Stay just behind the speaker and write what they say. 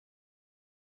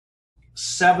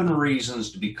7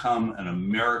 reasons to become an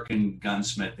American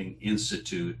Gunsmithing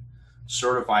Institute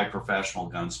certified professional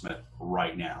gunsmith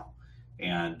right now.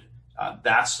 And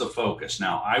that's the focus.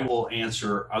 Now, I will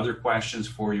answer other questions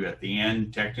for you at the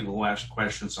end, technical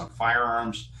questions on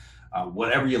firearms,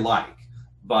 whatever you like.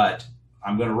 But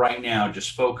I'm going to right now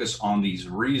just focus on these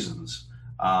reasons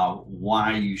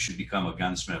why you should become a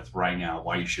gunsmith right now,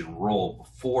 why you should enroll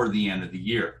before the end of the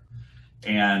year.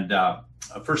 And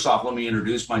first off, let me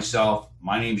introduce myself.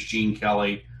 My name is Gene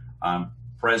Kelly. I'm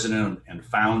president and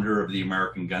founder of the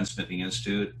American Gunsmithing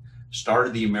Institute.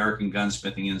 Started the American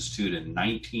Gunsmithing Institute in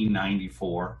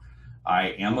 1994. I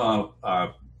am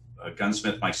a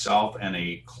gunsmith myself and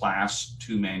a Class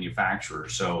 2 manufacturer,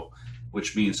 so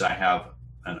which means I have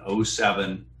an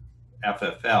 07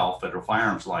 FFL, Federal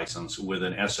Firearms License, with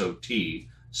an SOT,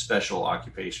 Special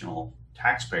Occupational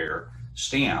Taxpayer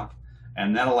stamp,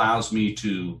 and that allows me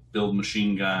to build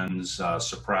machine guns,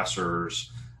 suppressors,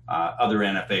 other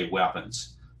NFA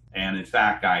weapons. And in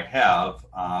fact, I have,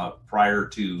 prior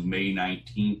to May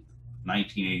 19th,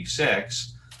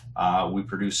 1986, we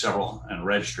produced several and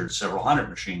registered several hundred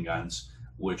machine guns,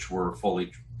 which were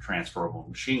fully transferable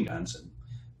machine guns,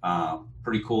 and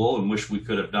pretty cool, and wish we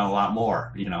could have done a lot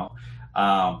more, you know.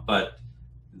 But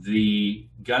the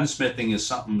gunsmithing is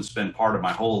something that's been part of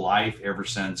my whole life ever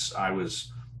since I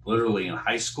was literally in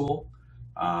high school.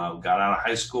 Got out of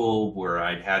high school where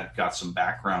I'd got some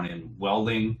background in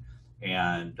welding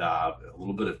and a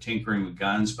little bit of tinkering with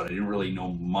guns, but I didn't really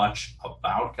know much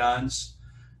about guns.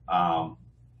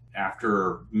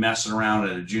 After messing around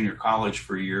at a junior college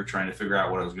for a year trying to figure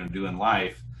out what I was going to do in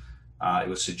life, it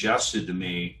was suggested to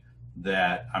me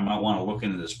that I might want to look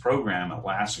into this program at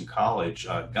Lassen College,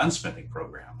 gunsmithing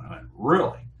program. And I went,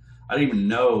 really? I didn't even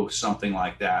know something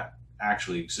like that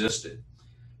actually existed.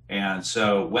 And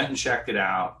so went and checked it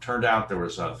out. Turned out there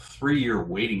was a 3-year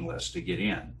waiting list to get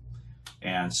in.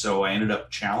 And so I ended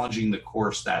up challenging the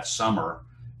course that summer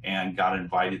and got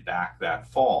invited back that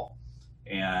fall.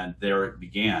 And there it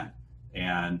began.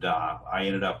 And I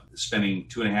ended up spending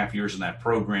 2.5 years in that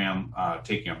program,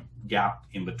 taking a gap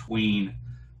in between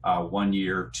 1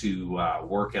 year to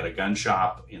work at a gun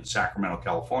shop in Sacramento,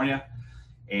 California.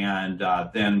 And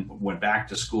then went back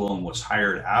to school and was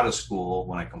hired out of school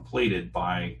when I completed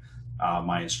by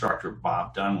my instructor,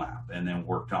 Bob Dunlap, and then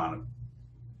worked on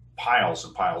piles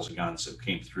and piles of guns that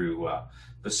came through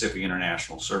Pacific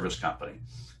International Service Company.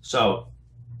 So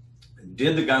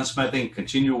did the gunsmithing,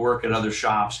 continue to work at other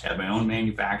shops, had my own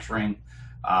manufacturing.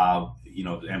 You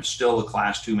know, I'm still a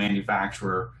Class 2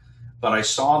 manufacturer, but I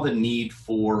saw the need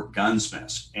for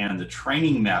gunsmiths, and the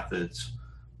training methods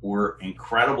were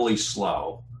incredibly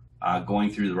slow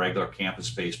going through the regular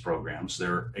campus-based programs.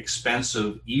 They're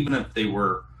expensive, even if they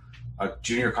were a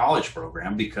junior college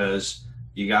program, because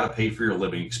you got to pay for your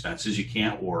living expenses. You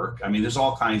can't work. I mean, there's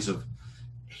all kinds of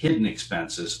hidden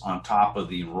expenses on top of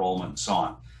the enrollment and so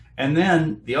on. And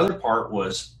then the other part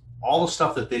was all the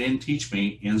stuff that they didn't teach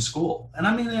me in school. And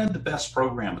I mean, they had the best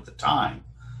program at the time,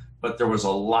 but there was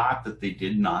a lot that they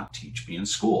did not teach me in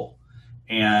school.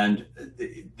 And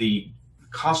the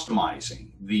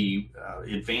customizing, the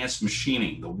advanced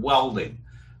machining, the welding,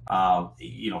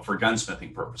 you know, for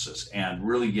gunsmithing purposes, and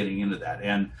really getting into that.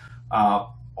 And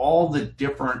all the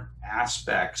different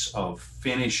aspects of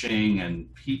finishing and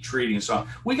heat treating and so on.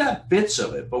 We got bits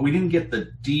of it, but we didn't get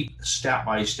the deep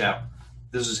step-by-step,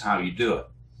 this is how you do it.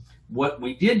 What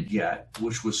we did get,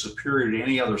 which was superior to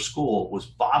any other school, was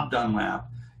Bob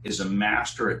Dunlap is a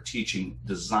master at teaching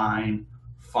design,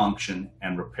 function,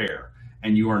 and repair.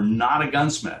 And you are not a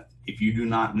gunsmith if you do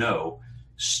not know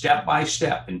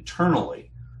step-by-step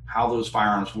internally how those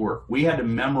firearms work. We had to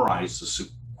memorize the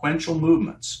sequential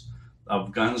movements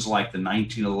of guns like the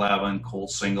 1911,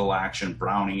 Colt single action,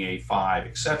 Browning A5,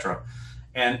 etc.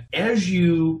 And as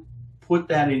you put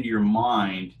that into your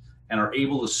mind and are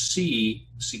able to see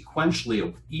sequentially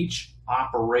of each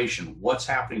operation, what's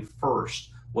happening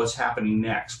first, what's happening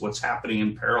next, what's happening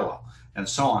in parallel, and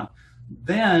so on,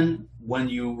 then when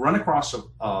you run across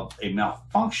a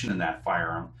malfunction in that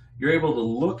firearm, you're able to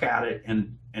look at it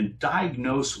and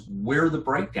diagnose where the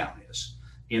breakdown is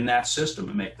in that system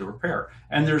and make the repair.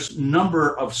 And there's a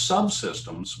number of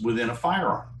subsystems within a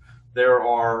firearm. There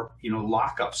are, you know,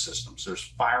 lockup systems,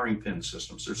 there's firing pin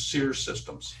systems, there's sear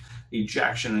systems,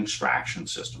 ejection and extraction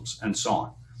systems, and so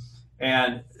on.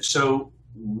 And so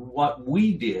what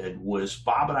we did was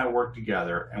Bob and I worked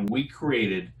together and we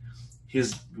created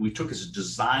we took his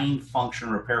design function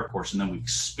repair course and then we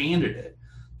expanded it,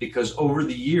 because over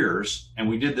the years, and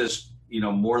we did this, you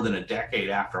know, more than a decade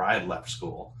after I had left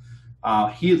school,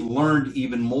 he had learned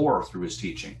even more through his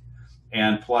teaching,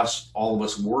 and plus all of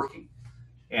us working.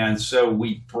 And so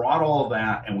we brought all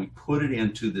that and we put it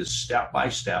into this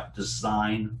step-by-step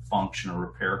design, function, and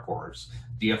repair course,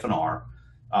 DFNR,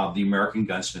 of the American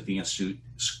Gunsmithing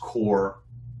Institute's core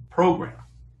program,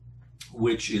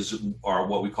 which is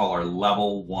what we call our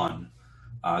level 1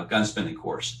 gunsmithing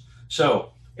course.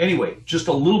 So anyway, just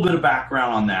a little bit of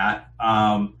background on that.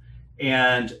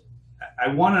 And I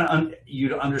want you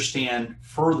to understand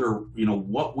further,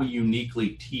 what we uniquely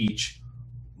teach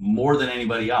more than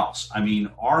anybody else. I mean,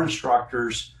 our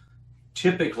instructors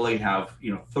typically have,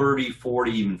 30,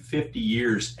 40, even 50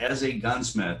 years as a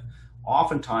gunsmith,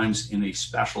 oftentimes in a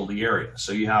specialty area.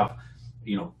 So you have,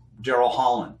 Daryl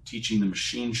Holland teaching the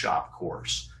machine shop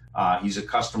course. He's a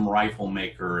custom rifle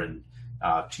maker and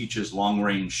teaches long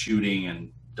range shooting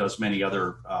and does many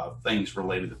other things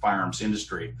related to the firearms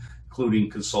industry, including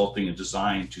consulting and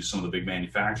design to some of the big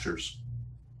manufacturers.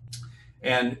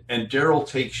 And Daryl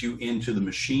takes you into the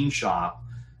machine shop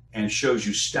and shows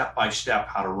you step by step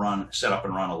how to set up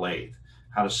and run a lathe,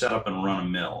 how to set up and run a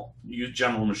mill,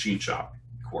 general machine shop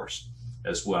course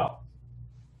as well,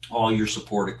 all your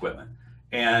support equipment.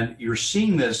 And you're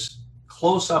seeing this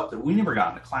close up that we never got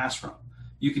in the classroom.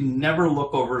 You can never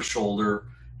look over a shoulder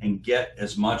and get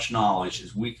as much knowledge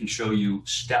as we can show you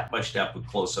step by step with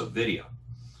close-up video.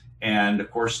 And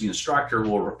of course, the instructor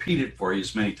will repeat it for you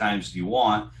as many times as you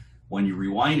want when you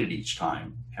rewind it each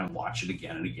time and watch it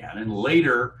again and again. And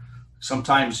later,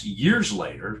 sometimes years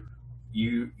later,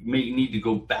 you may need to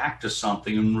go back to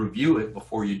something and review it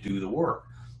before you do the work.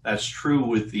 That's true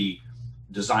with the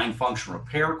design function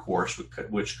repair course,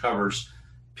 which covers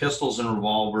pistols and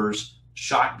revolvers,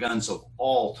 shotguns of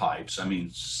all types. I mean,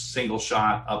 single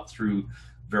shot up through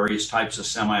various types of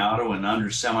semi-auto, and under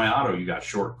semi-auto, you got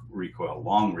short recoil,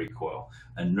 long recoil,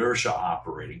 inertia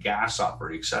operated, gas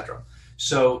operated, etc.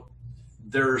 So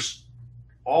there's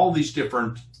all these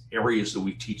different areas that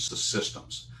we teach the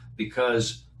systems,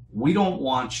 because we don't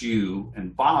want you,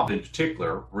 and Bob in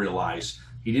particular realized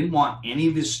he didn't want any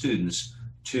of his students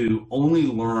to only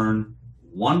learn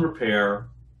one repair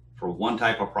for one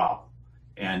type of problem.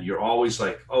 And you're always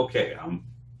like, okay, I'm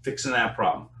fixing that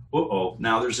problem. Uh-oh,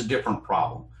 now there's a different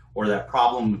problem, or that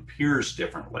problem appears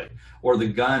differently, or the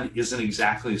gun isn't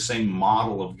exactly the same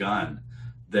model of gun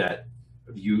that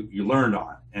you learned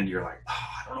on, and you're like, oh,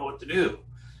 I don't know what to do.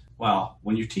 Well,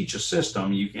 when you teach a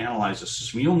system, you can analyze a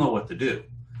system, you'll know what to do.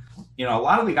 A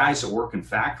lot of the guys that work in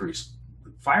factories,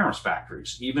 firearms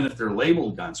factories, even if they're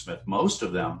labeled gunsmith, most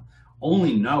of them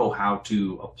only know how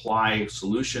to apply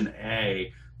solution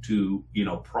A to,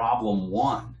 problem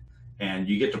 1. And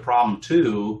you get to problem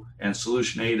 2 and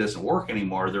solution A doesn't work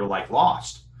anymore, they're like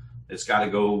lost. It's got to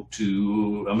go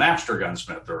to a master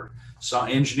gunsmith or some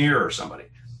engineer or somebody.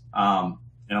 And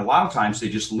a lot of times they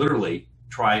just literally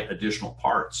try additional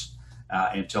parts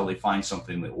until they find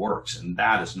something that works. And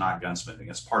that is not gunsmithing,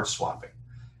 it's part swapping.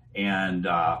 And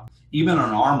even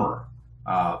an armorer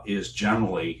is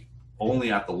generally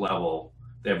only at the level,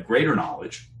 they have greater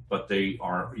knowledge, but they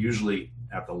are usually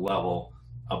at the level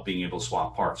of being able to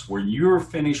swap parts. When you're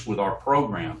finished with our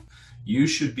program, you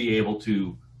should be able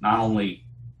to not only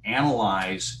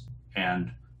analyze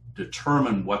and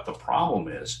determine what the problem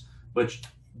is, but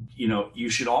you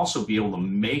should also be able to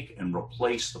make and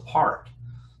replace the part.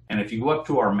 And if you go up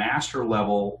to our master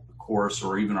level course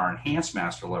or even our enhanced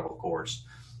master level course,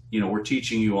 we're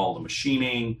teaching you all the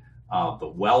machining, the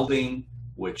welding,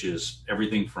 which is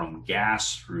everything from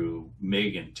gas through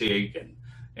MIG and TIG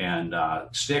and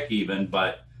stick even,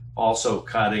 but also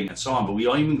cutting and so on. But we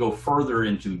even go further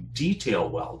into detail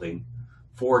welding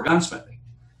for gunsmithing.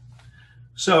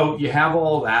 So you have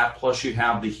all that, plus you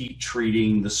have the heat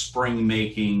treating, the spring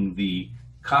making, the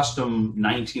custom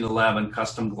 1911,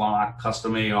 custom Glock,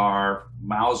 custom AR,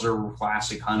 Mauser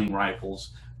classic hunting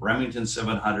rifles, Remington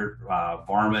 700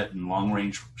 varmint and long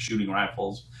range shooting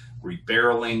rifles,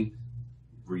 rebarreling,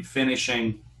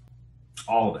 refinishing,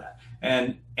 all of that.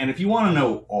 And if you want to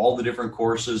know all the different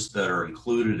courses that are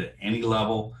included at any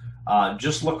level,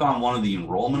 just look on one of the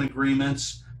enrollment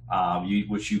agreements,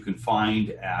 which you can find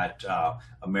at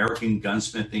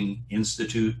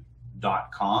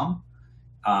AmericanGunsmithingInstitute.com.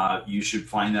 You should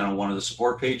find that on one of the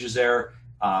support pages there,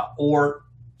 or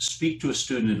speak to a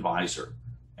student advisor.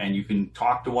 And you can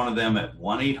talk to one of them at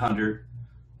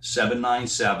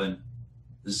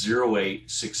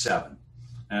 1-800-797-0867.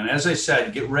 And as I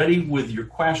said, get ready with your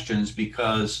questions,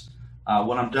 because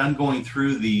when I'm done going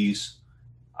through these,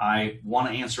 I want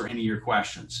to answer any of your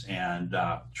questions and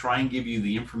try and give you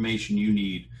the information you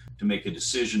need to make a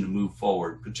decision to move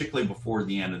forward, particularly before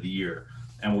the end of the year.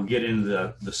 And we'll get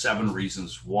into the 7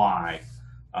 reasons why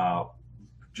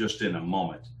just in a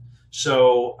moment.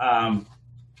 So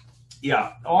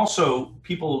Yeah. Also,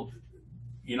 people,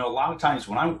 a lot of times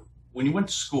when you went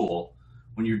to school,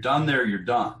 when you're done there, you're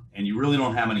done, and you really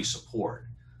don't have any support.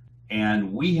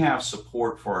 And we have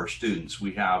support for our students.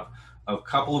 We have a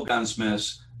couple of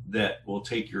gunsmiths that will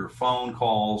take your phone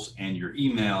calls and your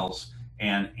emails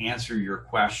and answer your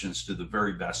questions to the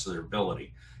very best of their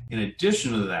ability. In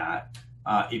addition to that,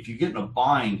 if you get in a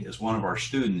bind as one of our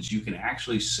students, you can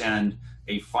actually send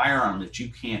a firearm that you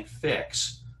can't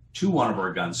fix to one of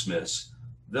our gunsmiths.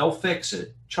 They'll fix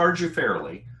it, charge you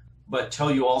fairly, but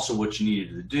tell you also what you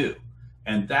needed to do.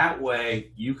 And that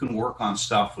way you can work on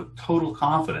stuff with total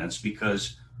confidence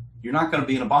because you're not going to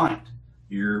be in a bind.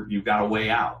 You've got a way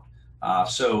out.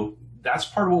 So that's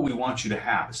part of what we want you to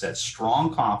have, is that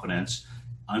strong confidence,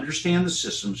 understand the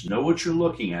systems, know what you're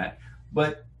looking at,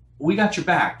 but we got your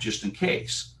back just in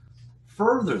case.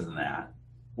 Further than that,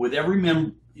 with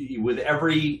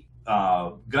every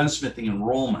gunsmithing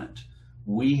enrollment,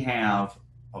 we have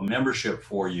a membership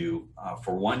for you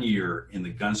for 1 year in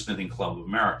the Gunsmithing Club of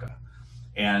America.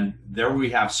 And there we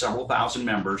have several thousand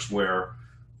members where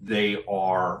they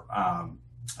are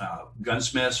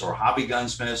gunsmiths or hobby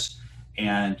gunsmiths,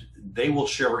 and they will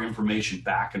share information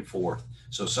back and forth.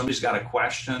 So if somebody's got a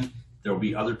question, there will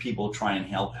be other people try and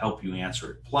help you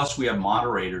answer it. Plus, we have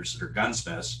moderators that are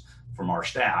gunsmiths from our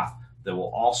staff that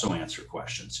will also answer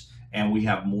questions. And we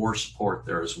have more support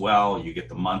there as well. You get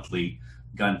the monthly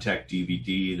Gun Tech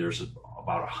DVD. There's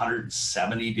about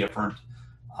 170 different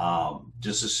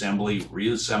disassembly,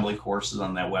 reassembly courses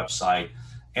on that website,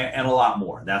 and a lot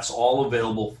more. That's all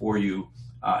available for you,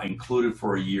 included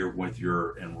for a year with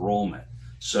your enrollment.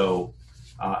 So,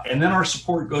 and then our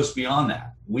support goes beyond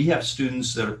that. We have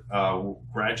students that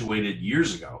graduated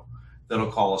years ago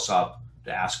that'll call us up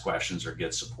to ask questions or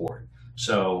get support.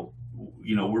 So,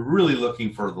 we're really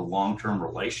looking for the long-term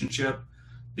relationship,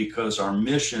 because our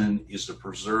mission is to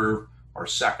preserve our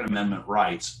Second Amendment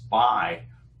rights by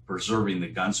preserving the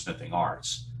gunsmithing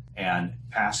arts and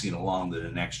passing it along to the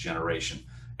next generation.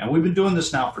 And we've been doing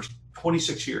this now for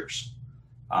 26 years,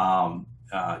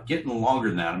 getting longer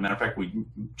than that. As a matter of fact, we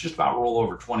just about roll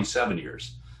over 27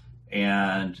 years.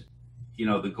 And,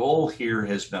 the goal here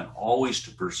has been always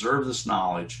to preserve this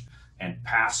knowledge and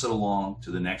pass it along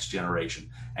to the next generation,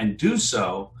 and do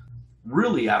so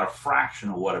really at a fraction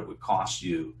of what it would cost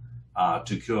you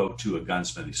to go to a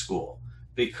gunsmithing school.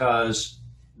 Because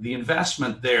the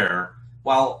investment there,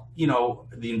 while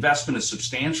the investment is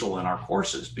substantial in our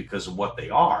courses because of what they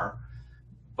are,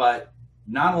 but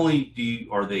not only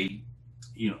are they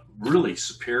really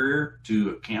superior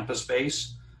to a campus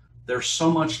base, they're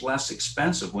so much less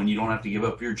expensive when you don't have to give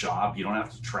up your job, you don't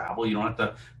have to travel, you don't have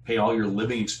to pay all your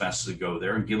living expenses to go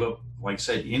there and give up, like I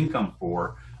said, income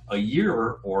for a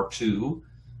year or two,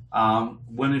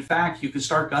 when in fact you can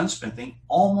start gunsmithing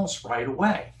almost right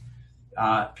away.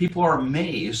 People are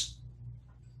amazed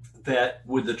that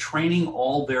with the training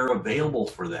all there available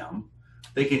for them,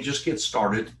 they can just get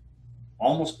started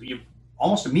almost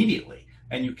immediately.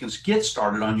 And you can get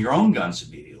started on your own guns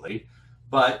immediately,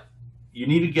 but you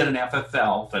need to get an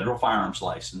FFL, Federal Firearms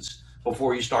License,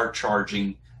 before you start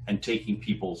charging and taking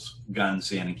people's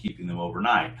guns in and keeping them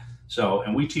overnight. So,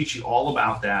 and we teach you all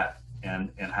about that and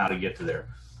how to get to there.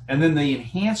 And then the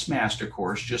Enhanced Master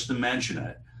course, just to mention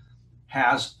it,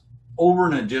 has over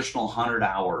an additional 100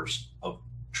 hours of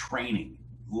training,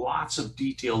 lots of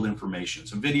detailed information.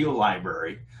 It's a video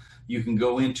library you can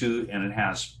go into, and it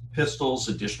has pistols,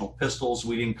 additional pistols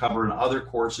we didn't cover in other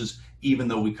courses, even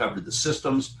though we covered the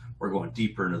systems. We're going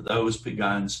deeper into those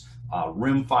guns,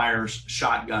 rim fires,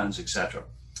 shotguns, etc.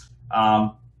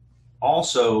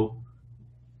 Also,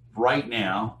 right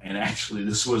now, and actually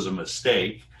this was a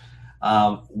mistake,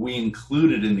 we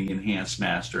included in the Enhanced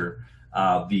Master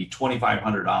the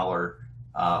 $2,500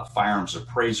 firearms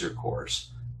appraiser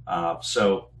course.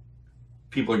 So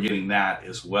people are getting that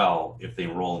as well if they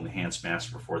enroll in the Enhanced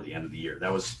Master before the end of the year.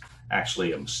 That was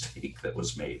actually a mistake that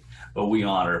was made, but we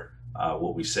honor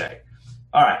what we say.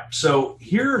 All right, so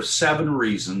here are 7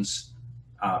 reasons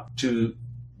to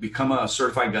become a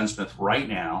certified gunsmith right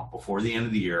now before the end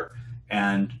of the year,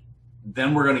 and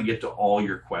then we're going to get to all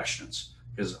your questions,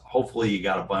 because hopefully you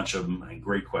got a bunch of them and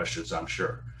great questions, I'm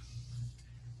sure.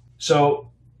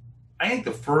 So I think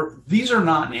these are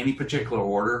not in any particular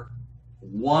order.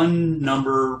 One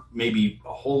number may be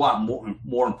a whole lot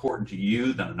more important to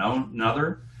you than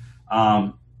another,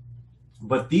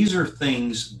 but these are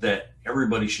things that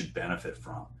everybody should benefit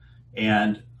from.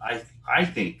 And I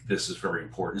think this is very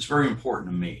important. It's very important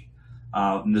to me.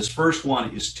 And this first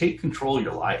one is take control of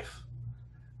your life.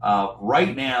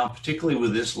 Right now, particularly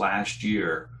with this last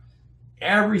year,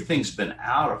 everything's been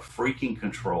out of freaking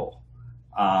control.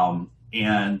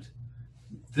 And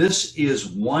this is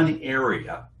one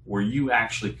area where you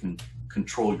actually can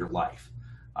control your life.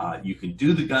 You can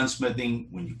do the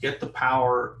gunsmithing when you get the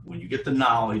power, when you get the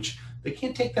knowledge. They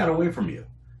can't take that away from you.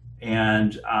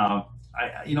 And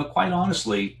quite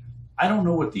honestly, I don't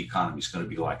know what the economy is going to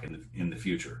be like in the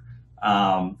future.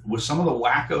 With some of the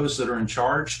wackos that are in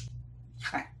charge,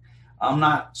 I'm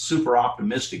not super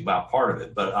optimistic about part of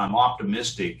it, but I'm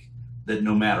optimistic that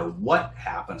no matter what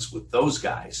happens with those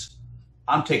guys,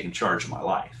 I'm taking charge of my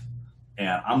life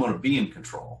and I'm going to be in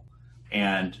control.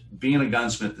 And being a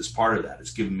gunsmith is part of that.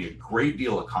 It's given me a great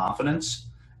deal of confidence,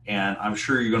 and I'm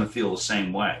sure you're going to feel the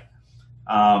same way.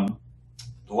 A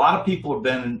lot of people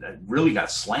really got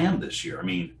slammed this year. I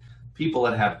mean, people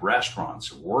that have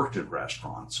restaurants or worked at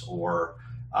restaurants or,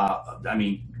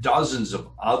 dozens of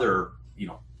other,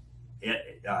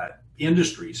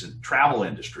 industries and travel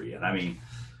industry. And I mean,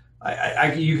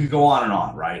 you could go on and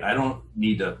on, right? I don't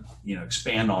need to,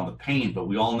 expand on the pain, but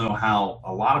we all know how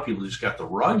a lot of people just got the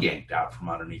rug yanked out from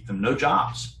underneath them, no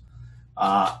jobs,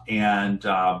 and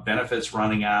benefits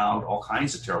running out, all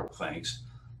kinds of terrible things.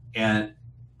 And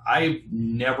I've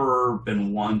never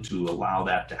been one to allow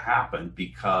that to happen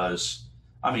because,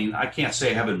 I can't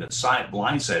say I haven't been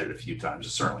blindsided a few times. I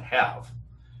certainly have.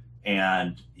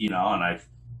 And, and I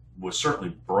was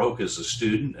certainly broke as a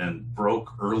student and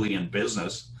broke early in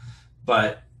business,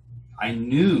 but I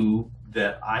knew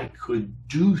that I could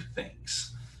do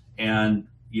things. And,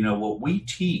 what we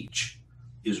teach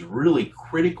is really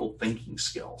critical thinking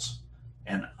skills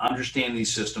and understanding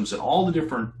these systems and all the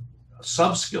different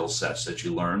sub-skill sets that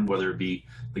you learn, whether it be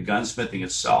the gunsmithing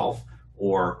itself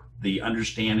or the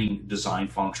understanding design,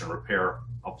 function, repair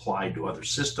applied to other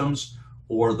systems,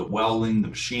 or the welding, the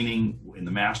machining in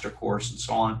the master course, and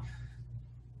so on.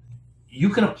 You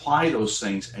can apply those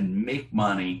things and make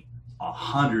money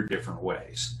 100 different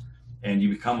ways, and you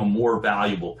become a more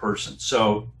valuable person.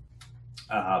 So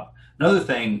another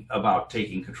thing about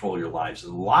taking control of your lives is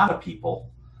a lot of people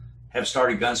have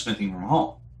started gunsmithing from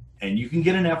home. And you can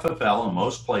get an FFL in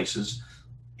most places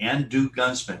and do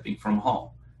gunsmithing from home.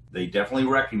 They definitely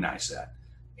recognize that.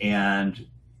 And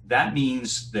that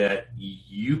means that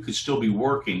you could still be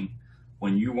working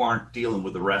when you aren't dealing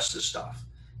with the rest of the stuff.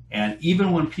 And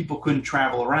even when people couldn't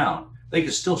travel around, they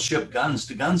could still ship guns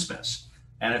to gunsmiths.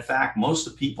 And in fact, most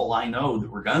of the people I know that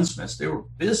were gunsmiths, they were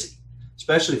busy,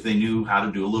 especially if they knew how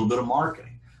to do a little bit of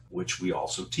marketing, which we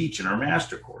also teach in our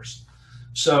master course.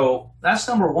 So that's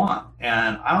number one.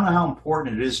 And I don't know how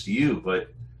important it is to you,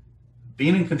 but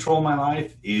being in control of my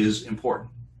life is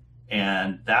important.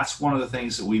 And that's one of the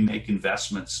things that we make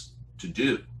investments to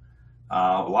do.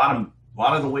 A lot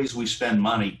of the ways we spend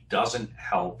money doesn't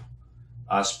help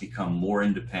us become more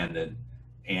independent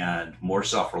and more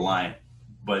self-reliant,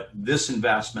 but this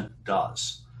investment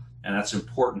does. And that's an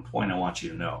important point I want you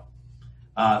to know.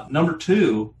 Number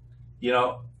two,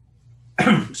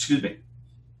 excuse me.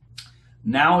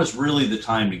 Now is really the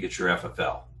time to get your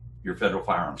FFL, your federal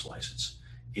firearms license.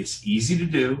 It's easy to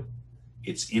do.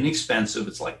 It's inexpensive.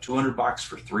 It's like $200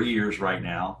 for 3 years right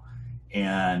now.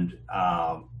 And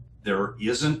there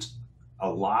isn't a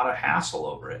lot of hassle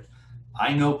over it.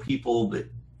 I know people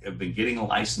that have been getting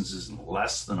licenses in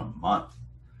less than a month.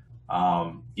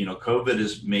 COVID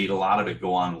has made a lot of it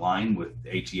go online with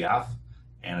ATF,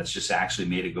 and it's just actually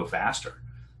made it go faster.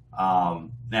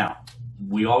 Now,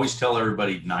 we always tell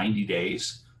everybody 90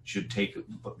 days should take,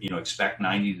 expect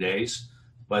 90 days,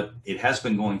 but it has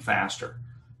been going faster.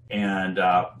 And,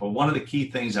 but one of the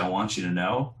key things I want you to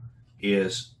know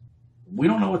is we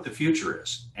don't know what the future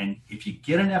is. And if you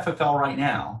get an FFL right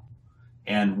now,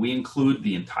 and we include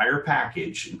the entire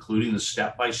package, including the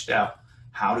step-by-step,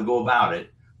 how to go about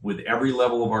it with every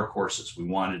level of our courses. We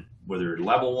wanted, whether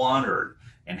level 1 or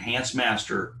enhanced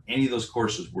master, any of those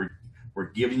courses, we're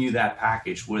giving you that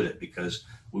package with it because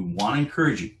we want to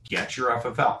encourage you, get your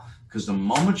FFL. Because the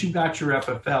moment you've got your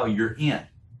FFL, you're in,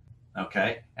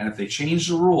 okay? And if they change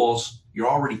the rules, you're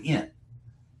already in.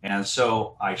 And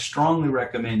so I strongly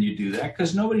recommend you do that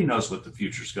because nobody knows what the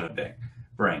future is going to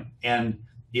bring. And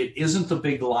it isn't a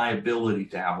big liability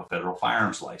to have a federal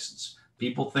firearms license.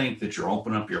 People think that you're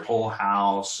opening up your whole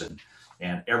house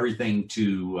and everything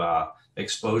to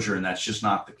exposure, and that's just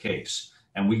not the case.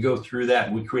 And we go through that.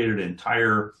 We created an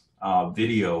entire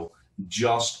video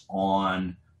just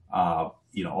on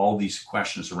all these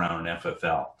questions around an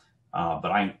FFL.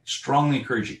 But I strongly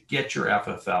encourage you, get your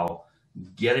FFL,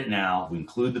 get it now. We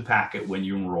include the packet when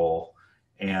you enroll,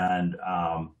 and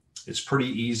it's pretty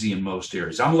easy in most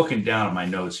areas. I'm looking down at my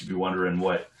notes if you're wondering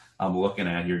what I'm looking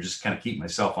at here, just kind of keep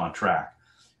myself on track.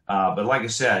 But like I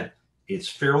said, it's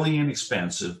fairly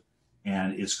inexpensive,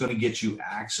 and it's going to get you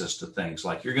access to things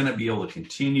like you're going to be able to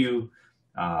continue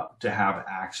to have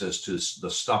access to the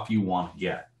stuff you want to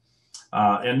get.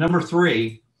 And number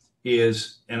three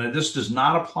is, and this does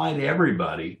not apply to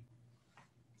everybody,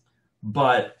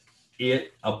 but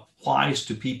it applies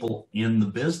to people in the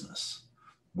business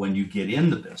when you get in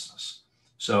the business.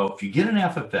 So if you get an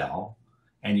FFL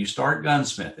and you start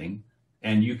gunsmithing,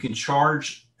 and you can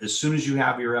charge as soon as you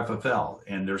have your FFL,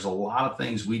 and there's a lot of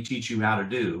things we teach you how to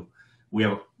do. We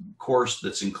have a course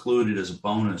that's included as a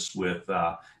bonus with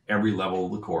every level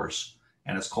of the course,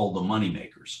 and it's called the Money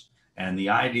Makers. And the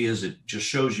idea is it just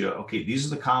shows you, okay, these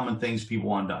are the common things people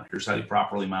want done. Here's how you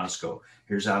properly mount a scope.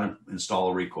 Here's how to install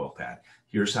a recoil pad.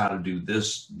 Here's how to do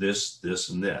this, this, this,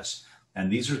 and this.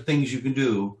 And these are things you can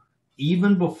do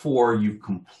even before you've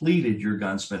completed your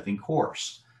gunsmithing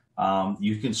course.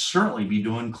 You can certainly be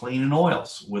doing cleaning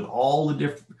oils with all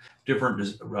the different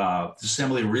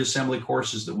assembly and reassembly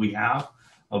courses that we have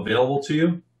available to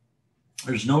you.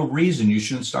 There's no reason you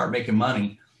shouldn't start making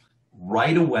money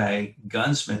right away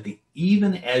gunsmithing.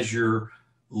 Even as you're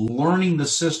learning the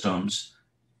systems,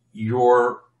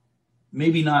 you're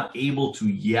maybe not able to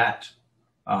yet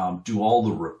do all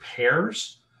the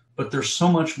repairs, but there's so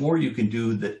much more you can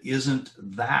do that isn't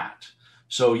that.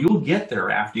 So you'll get there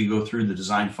after you go through the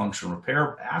design, function,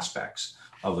 repair aspects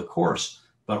of the course.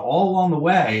 But all along the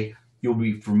way, you'll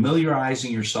be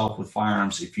familiarizing yourself with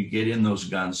firearms if you get in those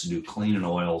guns to do cleaning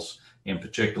oils in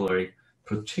particular,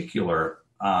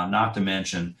 not to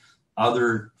mention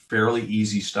other fairly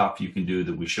easy stuff you can do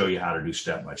that we show you how to do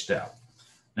step by step.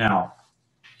 Now,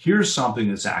 here's something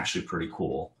that's actually pretty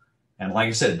cool. And like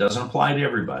I said, it doesn't apply to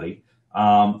everybody.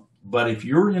 But if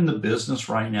you're in the business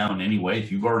right now in any way,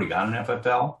 if you've already got an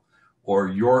FFL or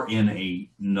you're in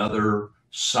another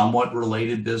somewhat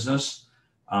related business,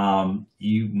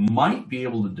 you might be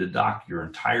able to deduct your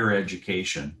entire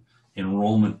education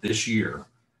enrollment this year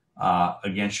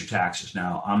against your taxes.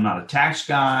 Now, I'm not a tax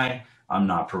guy. I'm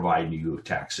not providing you with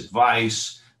tax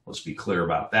advice. Let's be clear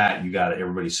about that.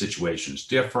 Everybody's situation is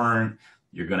different.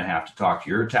 You're going to have to talk to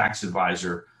your tax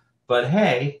advisor. But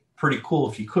hey, pretty cool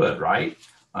if you could, right?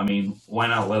 I mean, why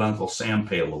not let Uncle Sam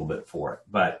pay a little bit for it?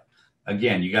 But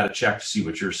again, you got to check to see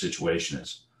what your situation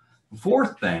is. The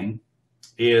fourth thing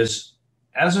is,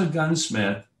 as a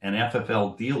gunsmith and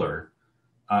FFL dealer,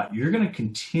 you're going to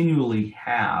continually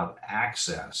have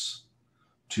access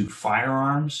to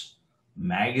firearms,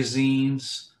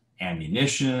 magazines,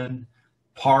 ammunition,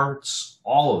 parts,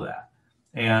 all of that.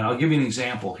 And I'll give you an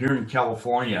example. Here in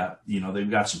California, they've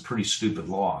got some pretty stupid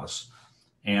laws.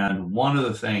 And one of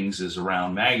the things is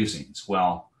around magazines.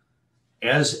 Well,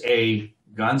 as a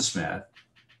gunsmith,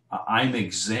 I'm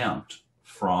exempt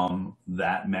from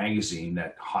that magazine,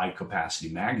 that high capacity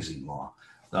magazine law.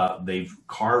 They've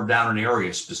carved out an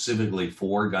area specifically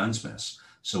for gunsmiths,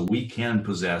 so we can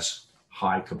possess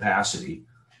high capacity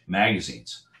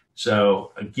magazines.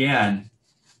 So again,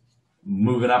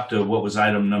 moving up to what was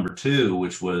item number 2,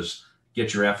 which was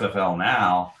get your FFL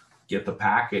now, get the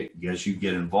packet as you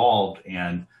get involved,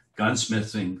 and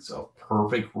gunsmithing's a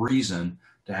perfect reason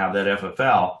to have that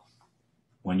FFL.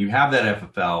 When you have that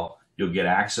FFL, you'll get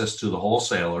access to the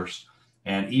wholesalers.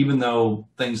 And even though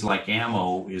things like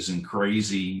ammo is in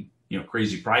crazy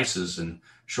prices and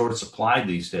short supply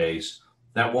these days,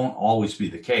 that won't always be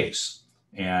the case.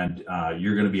 And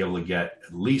you're going to be able to get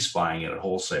at least buying it at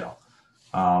wholesale.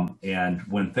 And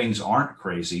when things aren't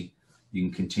crazy, you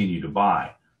can continue to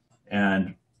buy.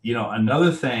 And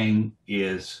another thing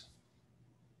is,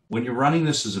 when you're running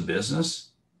this as a business,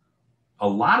 a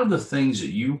lot of the things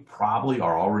that you probably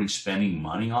are already spending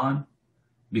money on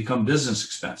become business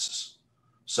expenses,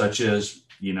 such as,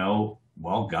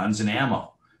 guns and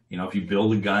ammo. If you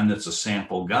build a gun that's a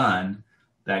sample gun,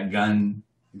 that gun,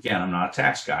 again, I'm not a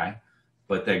tax guy,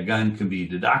 but that gun can be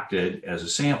deducted as a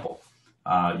sample.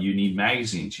 You need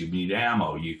magazines, you need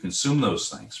ammo, you consume those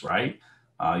things, right?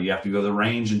 You have to go to the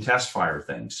range and test fire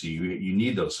things. So you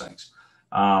need those things.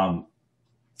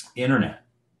 Internet,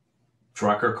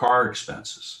 truck or car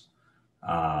expenses,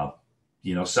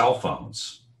 cell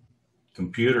phones,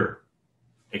 computer,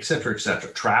 et cetera,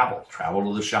 travel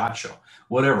to the SHOT Show,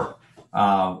 whatever.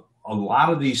 A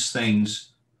lot of these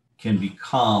things can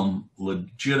become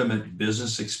legitimate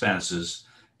business expenses.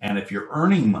 And if you're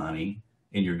earning money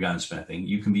in your gunsmithing,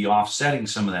 you can be offsetting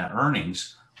some of that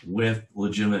earnings with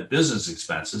legitimate business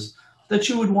expenses that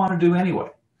you would want to do anyway.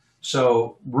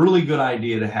 So really good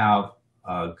idea to have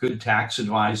a good tax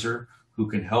advisor who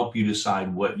can help you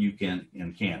decide what you can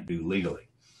and can't do legally.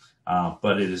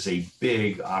 But it is a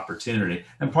big opportunity.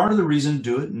 And part of the reason to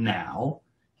do it now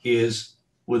is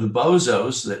with the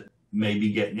bozos that may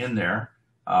be getting in there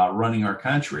running our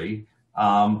country,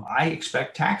 I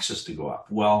expect taxes to go up.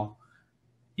 Well,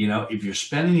 You know, if you're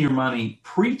spending your money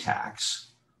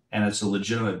pre-tax and it's a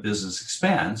legitimate business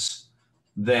expense,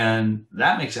 then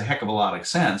that makes a heck of a lot of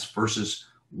sense versus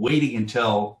waiting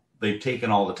until they've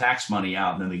taken all the tax money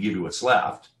out and then they give you what's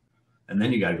left. And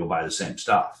then you got to go buy the same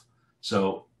stuff.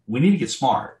 So we need to get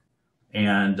smart.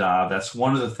 And that's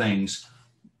one of the things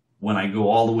when I go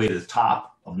all the way to the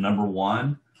top of number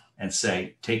one and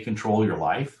say, take control of your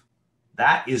life.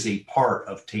 That is a part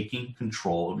of taking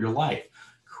control of your life.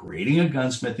 Creating a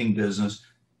gunsmithing business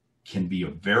can be a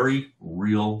very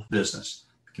real business.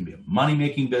 It can be a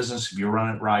money-making business if you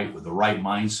run it right with the right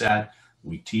mindset.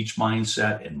 We teach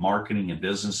mindset and marketing and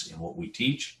business in what we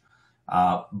teach.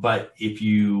 But if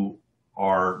you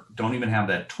don't even have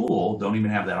that tool, don't even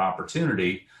have that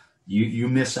opportunity, you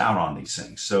miss out on these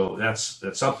things. So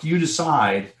that's up to you to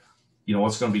decide, you know,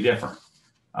 what's going to be different.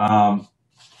 And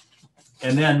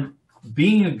then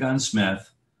being a gunsmith,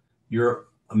 you're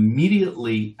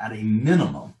immediately at a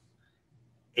minimum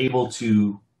able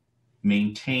to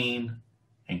maintain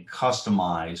and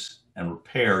customize and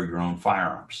repair your own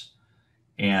firearms.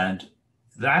 And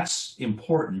that's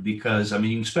important because, I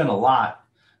mean, you can spend a lot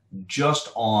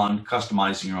just on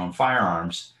customizing your own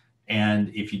firearms.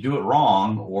 And if you do it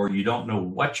wrong, or you don't know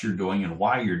what you're doing and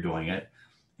why you're doing it,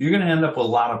 you're going to end up with a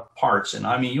lot of parts. And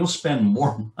I mean, you'll spend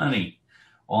more money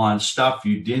on stuff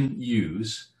you didn't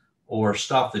use or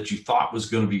stuff that you thought was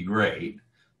going to be great.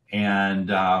 And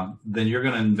then you're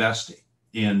going to invest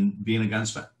in being a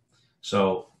gunsmith.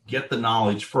 So get the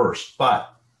knowledge first.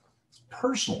 But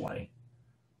personally,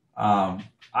 I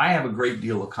have a great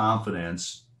deal of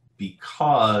confidence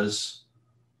because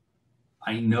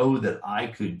I know that I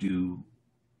could do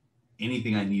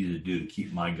anything I needed to do to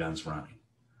keep my guns running.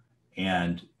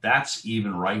 And that's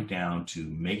even right down to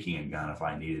making a gun if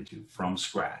I needed to from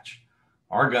scratch.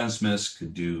 Our gunsmiths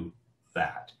could do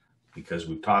that because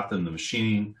we've taught them the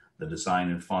machining, the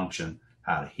design and function,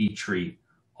 how to heat treat,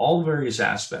 all the various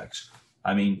aspects.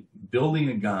 I mean, building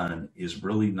a gun is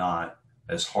really not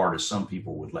as hard as some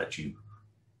people would let you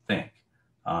think.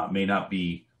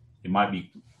 It might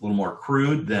be a little more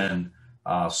crude than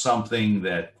something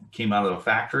that came out of the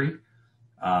factory,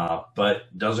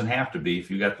 but doesn't have to be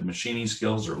if you got the machining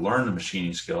skills or learn the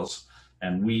machining skills.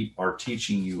 And we are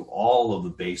teaching you all of the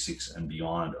basics and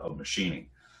beyond of machining.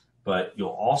 But you'll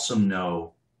also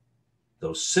know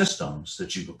those systems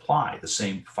that you apply, the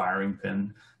same firing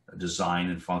pin design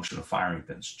and function of firing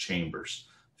pins, chambers,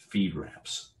 feed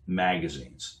ramps,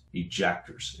 magazines,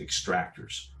 ejectors,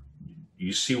 extractors.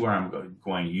 You see where I'm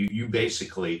going. You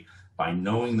basically, by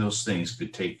knowing those things,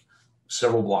 could take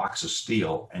several blocks of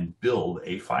steel and build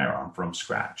a firearm from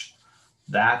scratch.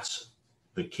 That's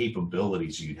the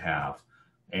capabilities you'd have.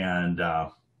 And,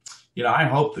 you know, I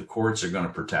hope the courts are going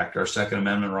to protect our Second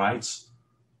Amendment rights,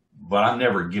 but I'm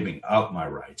never giving up my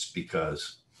rights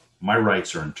because my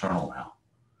rights are internal now.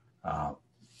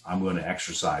 I'm going to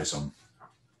exercise them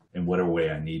in whatever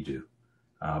way I need to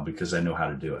because I know how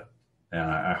to do it. And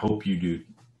I hope you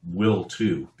will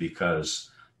too,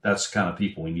 because that's the kind of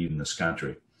people we need in this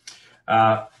country.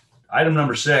 Item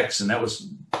number 6, and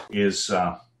is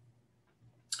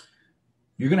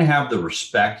you're going to have the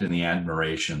respect and the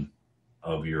admiration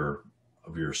of your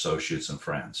associates and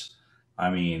friends.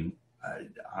 I mean,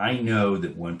 I know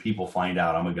that when people find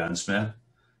out I'm a gunsmith,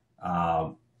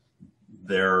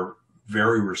 they're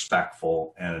very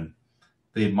respectful and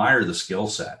they admire the skill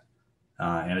set.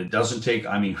 And it doesn't take,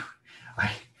 I mean,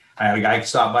 I had a guy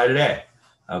stop by today,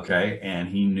 okay, and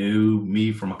he knew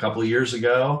me from a couple of years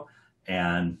ago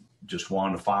and just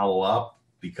wanted to follow up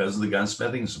because of the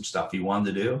gunsmithing, some stuff he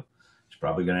wanted to do. He's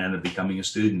probably going to end up becoming a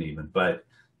student even, but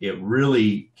it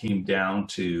really came down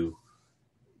to,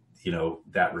 you know,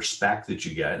 that respect that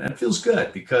you get. And it feels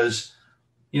good because,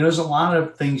 you know, there's a lot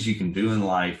of things you can do in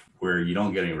life where you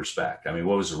don't get any respect. I mean,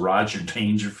 what was it, Roger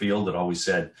Dangerfield that always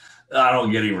said, I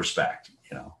don't get any respect,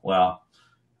 you know? Well,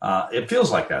 it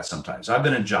feels like that sometimes. I've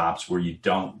been in jobs where you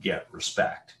don't get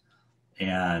respect.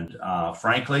 And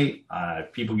frankly,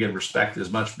 people get respect as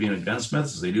much being a gunsmith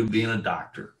as they do being a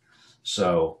doctor.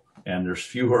 So, and there's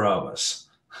fewer of us.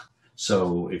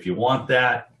 So if you want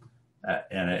that,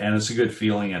 and it's a good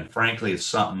feeling, and frankly, it's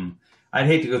something I'd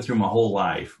hate to go through my whole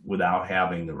life without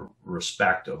having the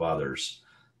respect of others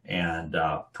and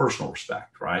personal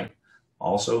respect, right?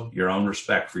 Also, your own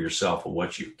respect for yourself of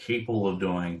what you're capable of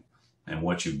doing and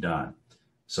what you've done.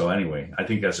 So anyway, I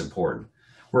think that's important.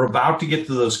 We're about to get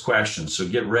to those questions, so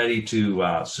get ready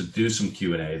to do some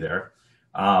Q&A there.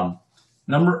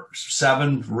 Number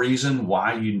 7 reason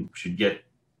why you should get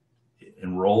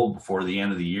enrolled before the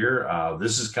end of the year.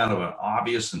 This is kind of an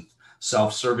obvious and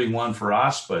self-serving one for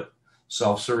us, but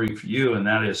self-serving for you, and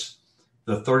that is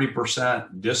the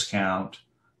 30% discount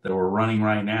that we're running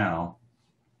right now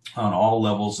on all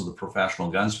levels of the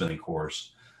professional gunsmithing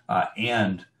course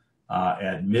and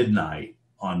at midnight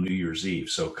on New Year's Eve.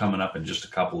 So coming up in just a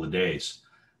couple of days.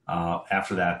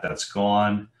 After that, that's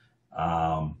gone.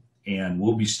 And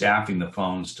we'll be staffing the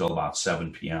phones till about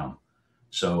 7 p.m.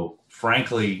 So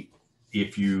frankly,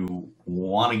 if you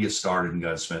want to get started in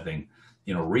gunsmithing,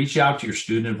 reach out to your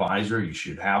student advisor. You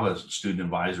should have a student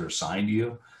advisor assigned to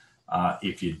you.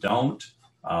 If you don't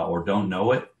or don't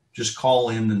know it, just call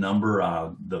in the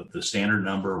number, the standard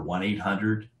number,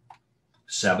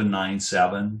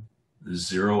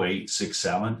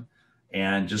 1-800-797-0867,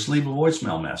 and just leave a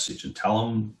voicemail message and tell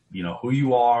them, who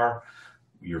you are,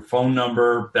 your phone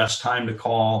number, best time to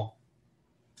call.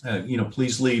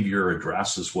 Please leave your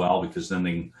address as well, because then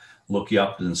they can look you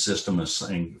up in the system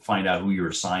and find out who you're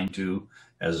assigned to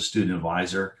as a student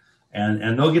advisor.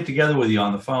 And they'll get together with you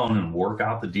on the phone and work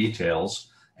out the details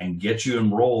and get you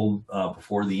enrolled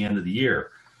before the end of the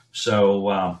year.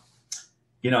 So,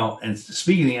 and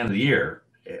speaking of the end of the year,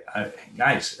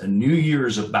 guys, a new year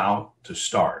is about to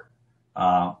start.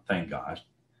 Thank God.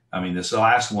 I mean, this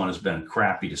last one has been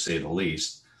crappy to say the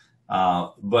least.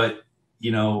 But,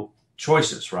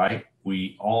 choices, right?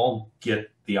 We all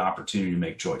get the opportunity to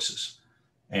make choices,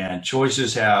 and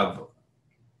choices have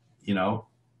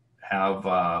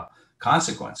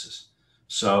consequences.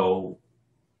 So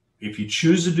if you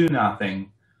choose to do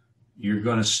nothing, you're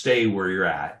going to stay where you're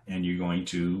at, and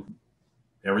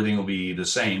everything will be the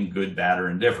same, good, bad, or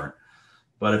indifferent.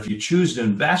 But if you choose to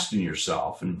invest in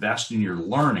yourself, invest in your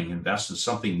learning, invest in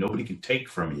something nobody can take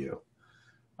from you,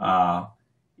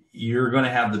 you're going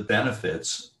to have the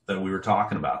benefits that we were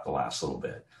talking about the last little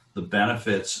bit. The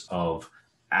benefits of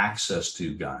access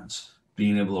to guns,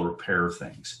 being able to repair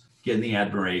things, getting the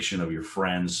admiration of your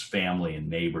friends, family, and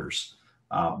neighbors,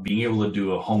 being able to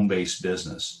do a home-based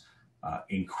business,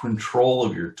 in control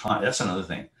of your time. That's another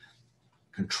thing.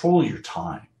 Control your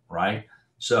time, right?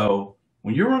 So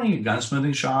when you're running a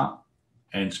gunsmithing shop,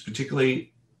 and it's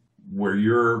particularly where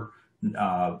you're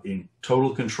in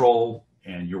total control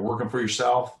and you're working for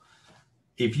yourself,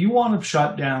 if you want to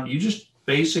shut down, you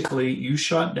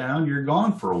shut down, you're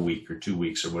gone for a week or 2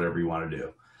 weeks or whatever you want to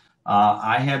do.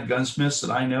 I have gunsmiths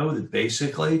that I know that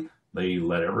basically they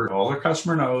let all their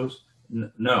customer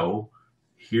know,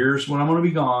 here's when I'm going to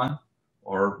be gone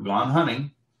or gone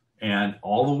hunting, and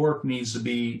all the work needs to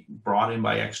be brought in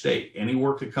by X date. Any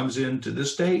work that comes into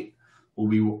this date will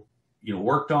be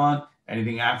worked on.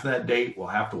 Anything after that date will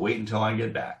have to wait until I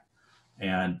get back.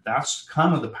 And that's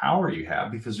kind of the power you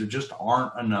have, because there just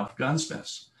aren't enough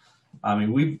gunsmiths. I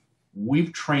mean,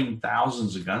 we've trained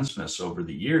thousands of gunsmiths over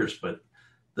the years, but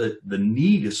the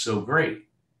need is so great.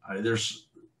 The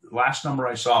last number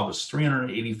I saw was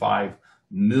 385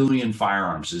 million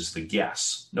firearms is the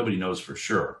guess. Nobody knows for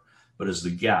sure, but is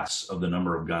the guess of the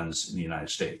number of guns in the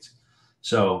United States.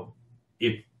 So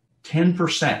if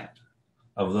 10%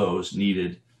 of those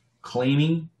needed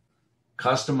cleaning,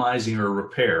 customizing, or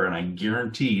repair, and I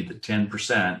guarantee that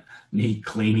 10% need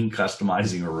cleaning,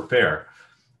 customizing, or repair,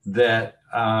 that,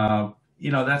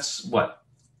 that's what,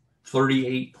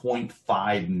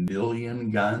 38.5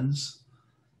 million guns.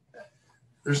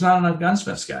 There's not enough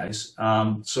gunsmiths, guys.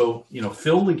 So,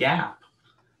 fill the gap,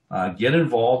 get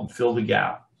involved, fill the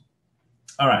gap.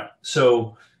 All right.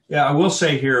 So, yeah, I will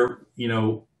say here,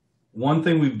 one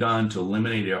thing we've done to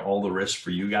eliminate all the risks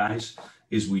for you guys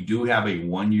is we do have a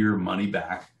 1-year money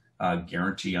back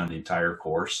guarantee on the entire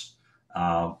course.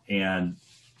 And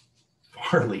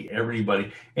hardly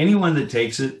anyone that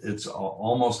takes it, it's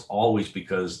almost always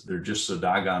because they're just so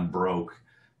doggone broke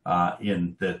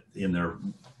in their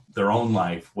own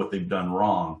life, what they've done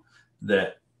wrong,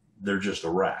 that they're just a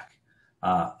wreck.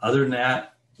 Other than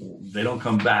that, they don't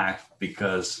come back,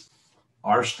 because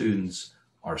our students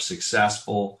are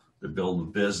successful. They're building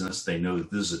a business. They know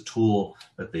that this is a tool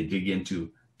that they dig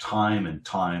into time and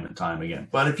time and time again.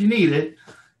 But if you need it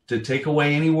to take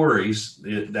away any worries,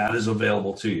 that is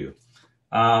available to you.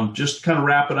 Just kind of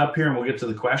wrap it up here, and we'll get to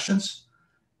the questions.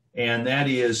 And that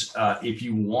is, if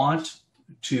you want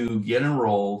to get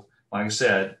enrolled, like I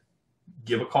said,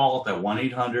 give a call at that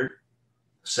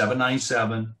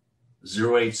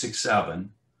 1-800-797-0867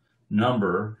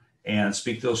 number and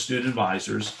speak to those student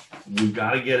advisors. We've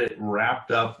got to get it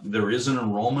wrapped up. There is an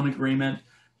enrollment agreement,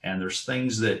 and there's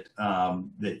things that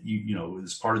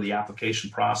as part of the application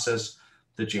process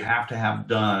that you have to have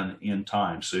done in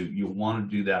time. So you want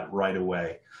to do that right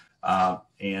away.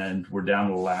 And we're down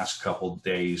to the last couple of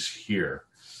days here.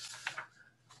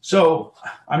 So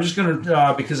I'm just going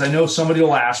to, because I know somebody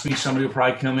will ask me, somebody will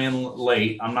probably come in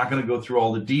late. I'm not going to go through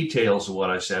all the details of what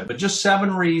I said, but just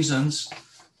 7 reasons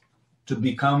to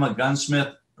become a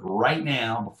gunsmith right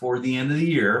now before the end of the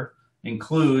year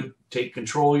include take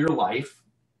control of your life,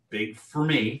 big for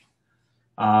me.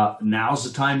 Now's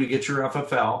the time to get your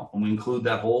FFL, and we include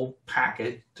that whole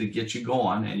packet to get you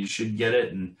going, and you should get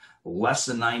it in less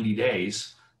than 90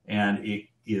 days. And it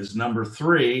is number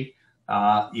 3.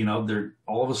 All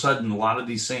of a sudden, a lot of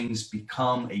these things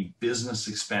become a business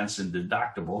expense and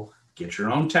deductible. Get your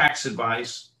own tax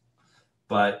advice,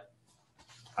 but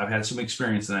I've had some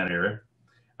experience in that area.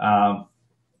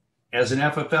 As an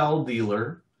FFL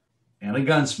dealer and a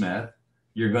gunsmith,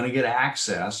 you're going to get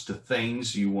access to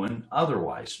things you wouldn't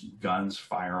otherwise. Guns,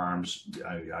 firearms,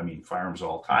 firearms of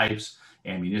all types,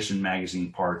 ammunition,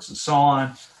 magazine parts, and so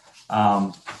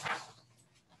on.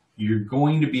 You're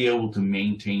going to be able to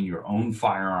maintain your own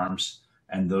firearms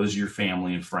and those of your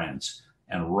family and friends.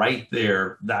 And right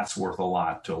there, that's worth a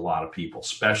lot to a lot of people,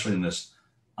 especially in this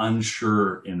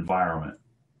unsure environment.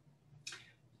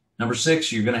 Number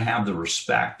 6, you're going to have the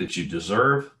respect that you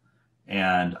deserve.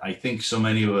 And I think so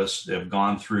many of us have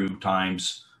gone through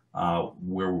times where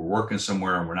we're working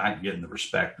somewhere and we're not getting the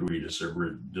respect we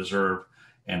deserve.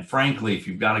 And frankly, if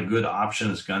you've got a good option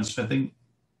as gunsmithing,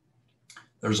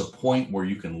 there's a point where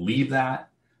you can leave that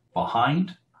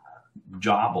behind,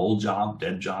 job, old job,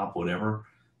 dead job, whatever,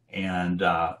 and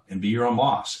be your own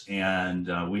boss. And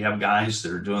we have guys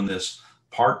that are doing this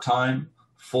part-time,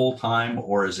 full-time,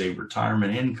 or as a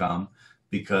retirement income,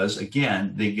 because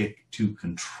again, they get to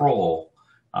control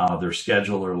their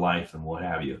schedule, their life, and what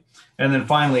have you. And then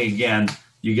finally, again,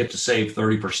 you get to save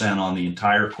 30% on the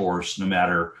entire course, no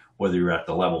matter whether you're at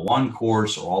the level 1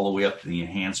 course or all the way up to the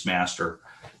enhanced master.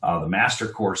 The master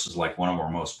course is like one of our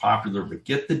most popular, but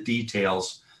get the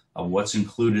details of what's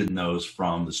included in those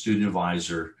from the student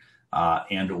advisor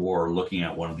and or looking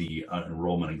at one of the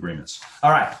enrollment agreements.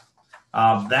 All right.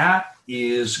 That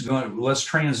is going. Let's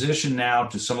transition now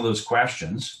to some of those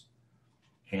questions.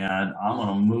 And I'm going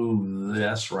to move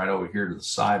this right over here to the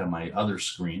side of my other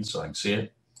screen so I can see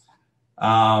it.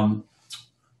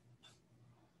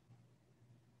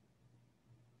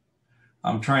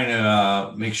 I'm trying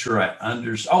to make sure I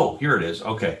understand. Oh, here it is.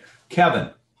 Okay. Kevin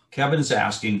is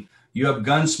asking, you have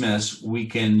gunsmiths we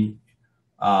can,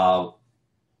 I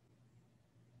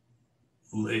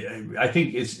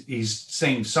think he's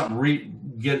saying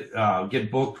something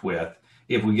get booked with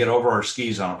if we get over our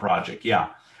skis on a project. Yeah,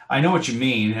 I know what you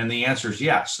mean. And the answer is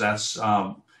yes. That's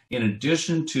in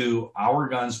addition to our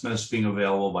gunsmiths being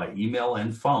available by email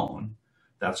and phone.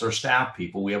 That's our staff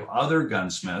people. We have other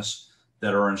gunsmiths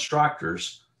that are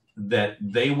instructors that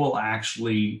they will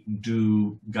actually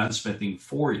do gunsmithing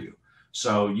for you.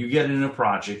 So you get in a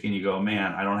project and you go,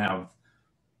 man, I don't have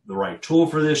the right tool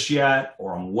for this yet,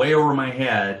 or I'm way over my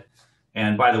head.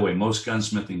 And by the way, most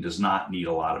gunsmithing does not need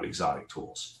a lot of exotic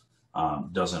tools.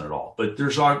 Doesn't at all. But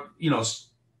there's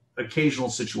occasional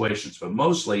situations, but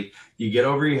mostly you get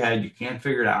over your head, you can't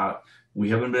figure it out. We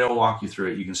haven't been able to walk you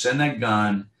through it. You can send that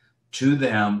gun to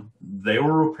them. They will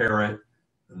repair it.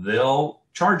 They'll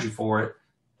charge you for it,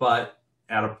 but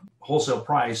at a wholesale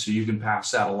price, so you can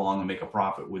pass that along and make a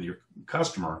profit with your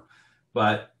customer.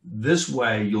 But this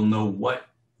way, you'll know what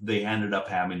they ended up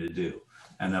having to do,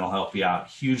 and that'll help you out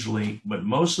hugely, but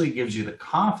mostly gives you the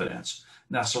confidence.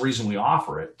 And that's the reason we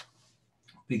offer it,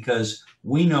 because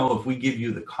we know if we give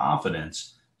you the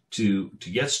confidence to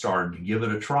get started, to give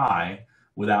it a try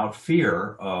without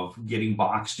fear of getting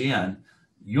boxed in,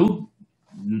 you'll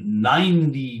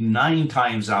 99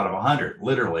 times out of 100,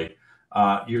 literally,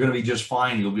 you're going to be just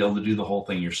fine. You'll be able to do the whole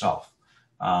thing yourself.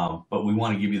 But we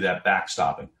want to give you that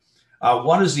backstopping.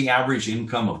 What is the average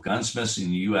income of gunsmiths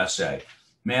in the USA?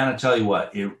 Man, I tell you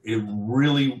what, it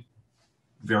really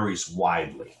varies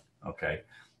widely. Okay.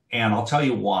 And I'll tell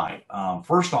you why.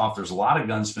 First off, there's a lot of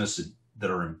gunsmiths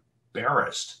that are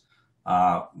embarrassed.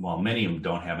 Well, many of them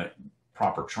don't have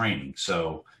proper training.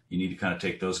 So you need to kind of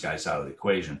take those guys out of the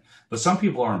equation. But some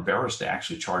people are embarrassed to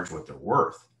actually charge what they're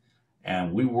worth.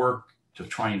 And we work to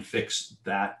try and fix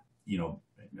that,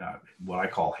 what I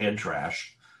call head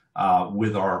trash,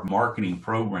 with our marketing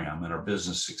program and our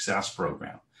business success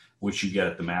program, which you get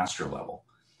at the master level.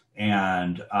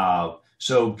 And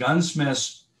so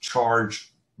gunsmiths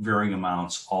charge varying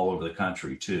amounts all over the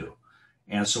country too.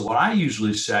 And so what I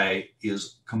usually say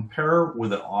is compare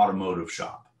with an automotive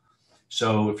shop.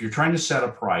 So if you're trying to set a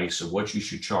price of what you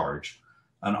should charge,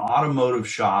 an automotive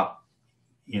shop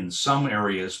in some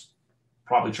areas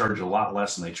probably charge a lot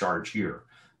less than they charge here.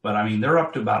 But I mean, they're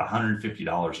up to about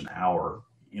 $150 an hour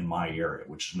in my area,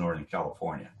 which is Northern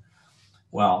California.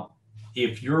 Well,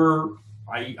 if you're,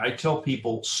 I tell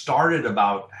people start at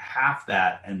about half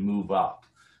that and move up.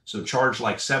 So charge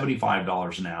like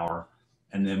 $75 an hour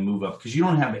and then move up, because you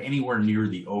don't have anywhere near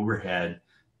the overhead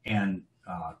and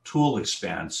tool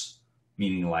expense,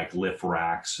 meaning like lift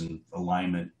racks and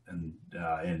alignment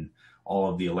and all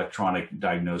of the electronic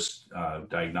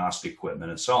diagnostic equipment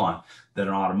and so on that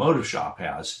an automotive shop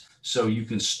has. So you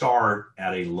can start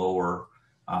at a lower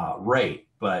rate.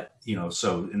 But, you know,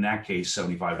 so in that case,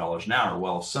 $75 an hour.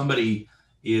 Well, if somebody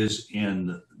is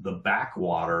in the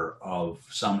backwater of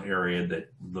some area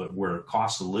where the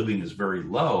cost of living is very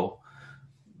low,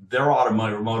 their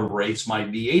automotive rates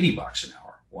might be $80 an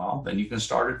hour. Well, then you can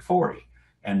start at 40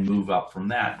 and move up from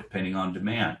that depending on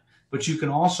demand. But you can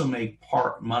also make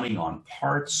money on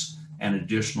parts and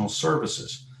additional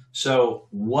services. So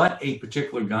what a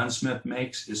particular gunsmith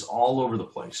makes is all over the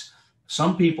place.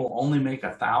 Some people only make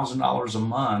 $1,000 a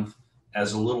month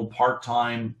as a little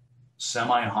part-time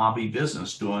semi-hobby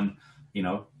business doing, you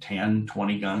know, 10,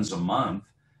 20 guns a month.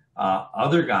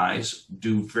 Other guys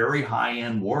do very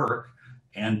high-end work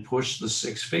and push the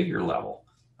six-figure level.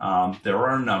 There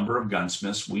are a number of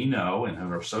gunsmiths we know and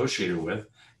are associated with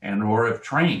and or have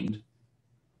trained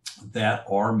that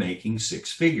are making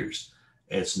six figures.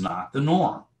 It's not the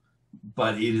norm,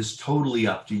 but it is totally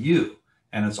up to you.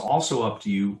 And it's also up to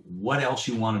you what else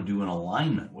you want to do in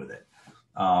alignment with it.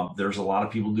 There's a lot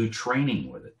of people do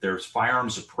training with it. There's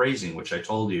firearms appraising, which I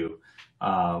told you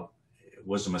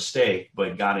was a mistake,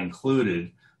 but got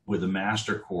included with the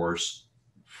master course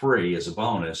free as a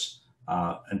bonus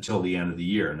until the end of the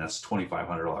year. And that's a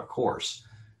 $2,500 course.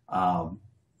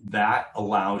 That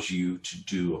allows you to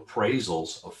do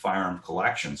appraisals of firearm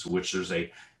collections, which there's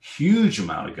a huge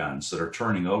amount of guns that are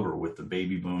turning over with the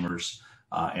baby boomers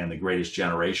and the greatest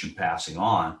generation passing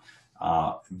on.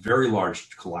 Very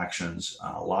large collections,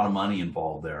 a lot of money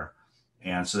involved there.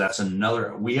 And so that's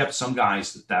another, we have some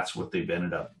guys that's what they've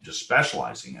ended up just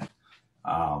specializing in.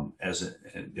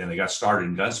 And they got started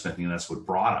in gunsmithing, and that's what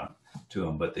brought them to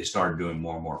them, but they started doing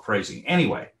more and more appraising.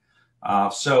 Anyway,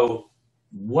 so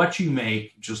what you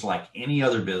make, just like any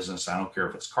other business, I don't care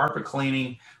if it's carpet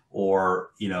cleaning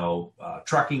or, you know,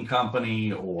 trucking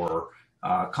company or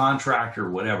contractor,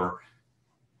 whatever,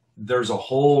 there's a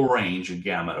whole range and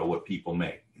gamut of what people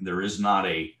make. There is not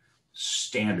a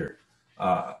standard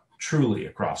truly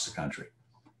across the country.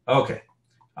 Okay.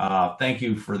 Thank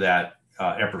you for that,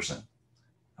 Epperson.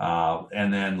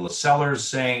 And then LaSeller's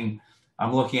saying,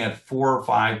 I'm looking at 4 or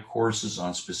 5 courses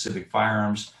on specific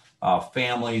firearms.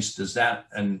 Families, does that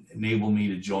enable me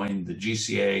to join the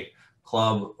GCA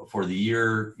club for the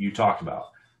year you talked about?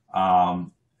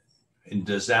 And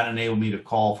does that enable me to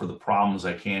call for the problems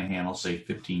I can't handle, say,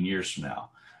 15 years from now?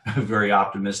 Very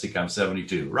optimistic. I'm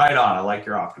 72. Right on. I like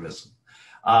your optimism.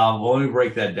 Well, let me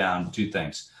break that down to 2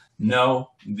 things.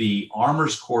 No, the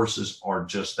armor's courses are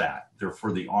just that. They're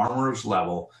for the armorer's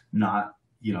level, not,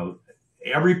 you know,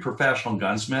 every professional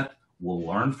gunsmith will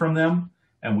learn from them.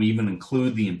 And we even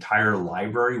include the entire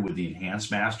library with the Enhanced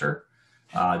Master,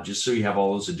 just so you have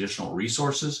all those additional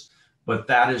resources. But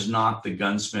that is not the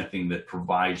gunsmithing that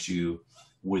provides you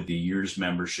with the year's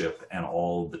membership and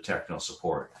all the technical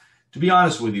support. To be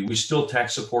honest with you, we still tech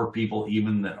support people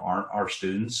even that aren't our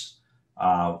students.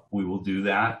 We will do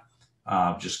that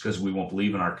just because we won't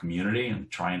believe in our community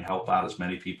and try and help out as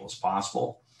many people as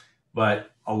possible.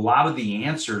 But a lot of the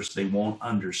answers they won't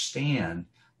understand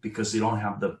because they don't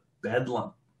have the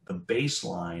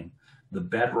baseline, the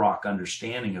bedrock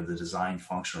understanding of the design,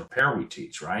 function, repair we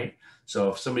teach, right? So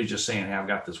if somebody's just saying, hey, I've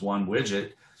got this one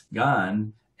widget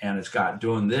gun and it's got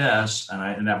doing this,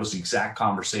 and that was the exact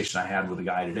conversation I had with a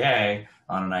guy today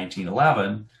on a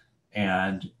 1911,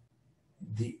 and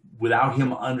without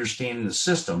him understanding the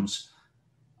systems,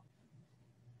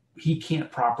 he can't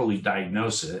properly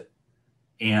diagnose it.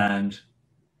 And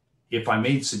if I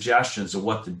made suggestions of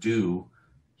what to do,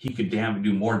 he could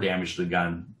do more damage to the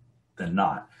gun than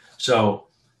not. So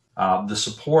the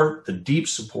support, the deep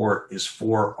support, is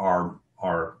for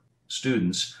our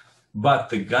students, but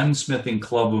the Gunsmithing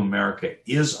Club of America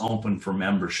is open for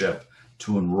membership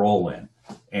to enroll in.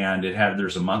 And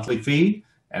there's a monthly fee.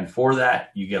 And for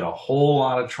that, you get a whole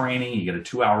lot of training. You get a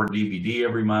 2-hour DVD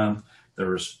every month.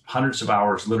 There's hundreds of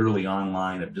hours literally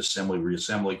online of disassembly,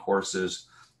 reassembly courses.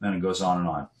 Then it goes on and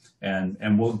on.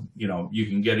 And we'll, you know, you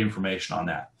can get information on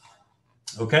that.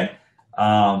 Okay.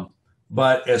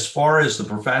 But as far as the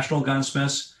professional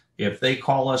gunsmiths, if they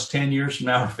call us 10 years from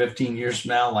now or 15 years from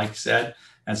now, like I said,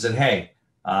 and said, hey,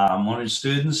 I'm one of your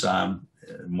students,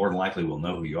 more than likely we'll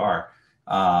know who you are.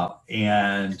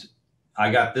 And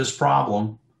I got this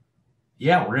problem.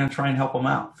 Yeah, we're going to try and help them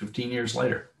out 15 years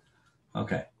later.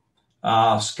 Okay.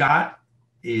 Scott,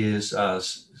 is,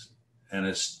 and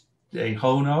it's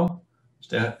Stefano,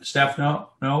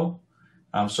 no,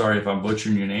 I'm sorry if I'm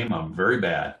butchering your name, I'm very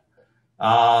bad.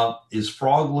 Is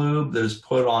frog lube that is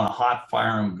put on a hot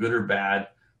firearm good or bad?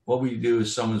 What we do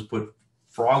is someone's put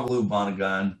frog lube on a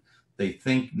gun they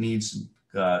think needs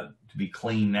to be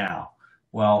cleaned now.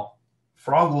 Well,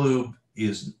 frog lube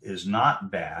is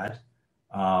not bad.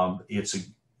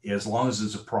 As long as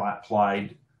it's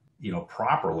applied,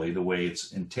 properly the way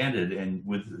it's intended, and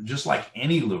with just like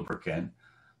any lubricant,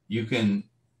 you can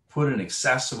put an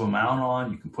excessive amount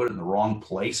on. You can put it in the wrong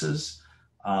places.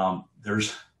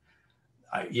 There's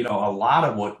a lot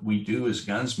of what we do as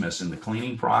gunsmiths in the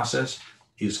cleaning process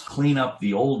is clean up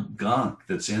the old gunk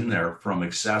that's in there from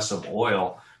excessive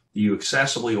oil. You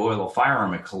excessively oil a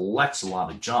firearm, it collects a lot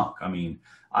of junk. I mean,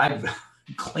 I've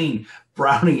cleaned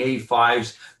Browning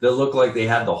A5s that look like they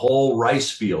had the whole rice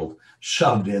field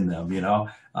shoved in them,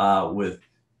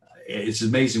 it's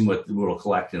amazing what will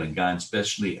collect in a gun,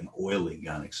 especially an oily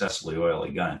gun, excessively oily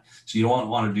gun. So you don't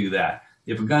want to do that.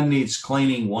 If a gun needs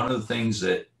cleaning, one of the things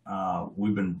that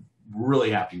we've been really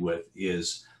happy with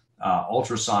is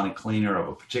ultrasonic cleaner of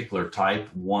a particular type,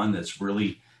 one that's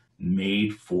really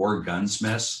made for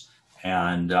gunsmiths.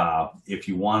 And if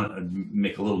you want to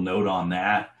make a little note on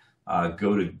that,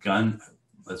 go to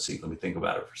let me think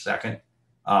about it for a second.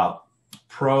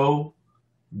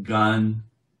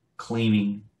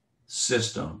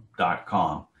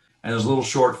 ProGunCleaningSystem.com. And there's a little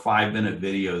short 5-minute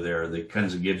video there that kind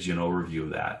of gives you an overview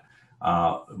of that.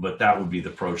 But that would be the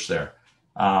approach there.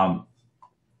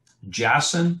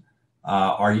 Jason,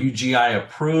 are you GI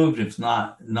approved? If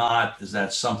not, is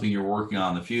that something you're working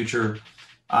on in the future?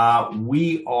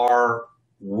 We are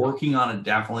working on it,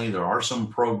 definitely. There are some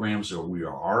programs that we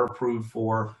are approved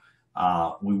for.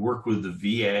 We work with the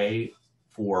VA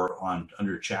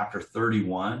under Chapter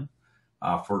 31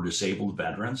 for disabled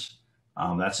veterans.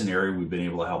 That's an area we've been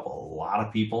able to help a lot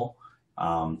of people.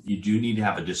 You do need to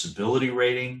have a disability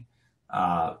rating,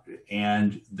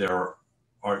 and there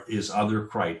is other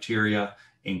criteria,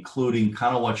 including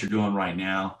kind of what you're doing right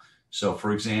now. So,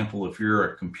 for example, if you're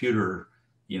a computer,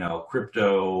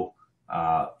 crypto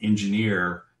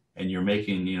engineer, and you're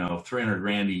making, 300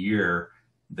 grand a year,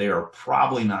 they are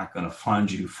probably not going to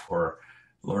fund you for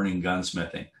learning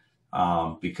gunsmithing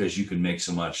because you can make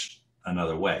so much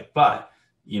another way. But,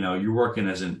 you're working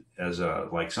as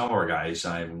like some of our guys,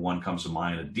 one comes to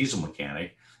mind, a diesel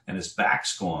mechanic, and his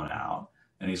back's going out,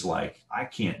 and he's like, I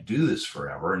can't do this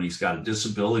forever. And he's got a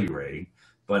disability rating,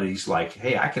 but he's like,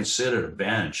 hey, I can sit at a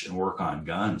bench and work on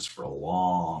guns for a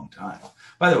long time.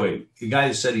 By the way, the guy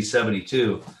that said he's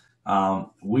 72,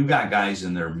 we've got guys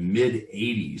in their mid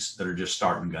 80s that are just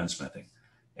starting gunsmithing.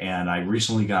 And I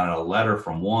recently got a letter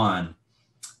from one.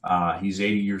 He's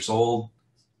 80 years old,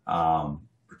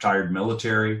 retired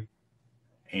military,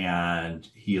 and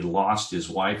he had lost his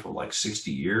wife of like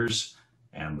 60 years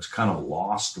and was kind of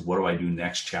lost. What do I do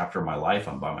next chapter of my life?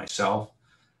 I'm by myself.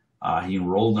 He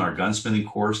enrolled in our gunsmithing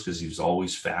course because he was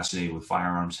always fascinated with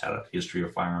firearms, had a history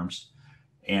of firearms.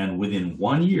 And within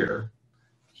 1 year,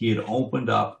 he had opened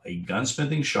up a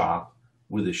gunsmithing shop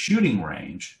with a shooting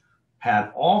range,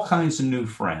 had all kinds of new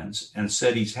friends, and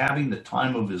said he's having the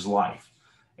time of his life.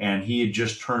 And he had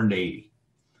just turned 80.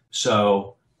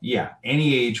 So, yeah,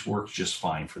 any age works just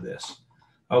fine for this.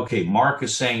 Okay, Mark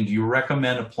is saying, do you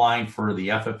recommend applying for the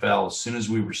FFL as soon as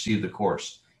we receive the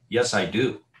course? Yes, I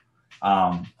do.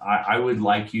 I would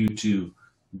like you to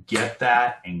get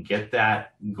that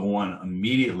going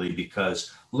immediately,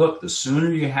 because look, the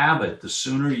sooner you have it, the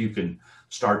sooner you can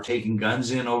start taking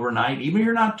guns in overnight. Even if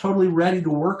you're not totally ready to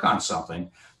work on something,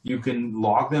 you can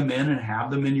log them in and have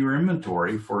them in your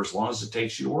inventory for as long as it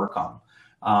takes you to work on them.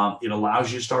 It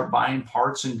allows you to start buying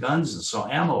parts and guns and so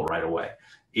ammo right away.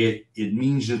 It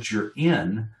means that you're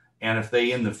in, and if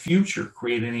they in the future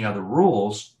create any other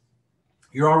rules,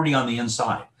 you're already on the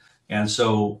inside. And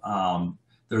so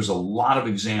there's a lot of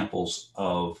examples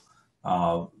of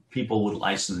people with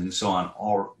licensing and so on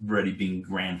already being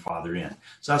grandfathered in.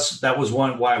 So that was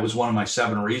why it was one of my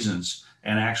 7 reasons.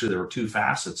 And actually, there were 2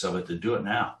 facets of it to do it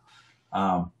now.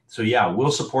 So yeah,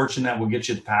 we'll support you in that. We'll get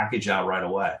you the package out right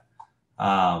away.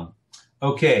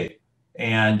 Okay.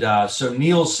 And so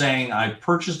Neil's saying, I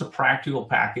purchased a practical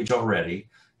package already,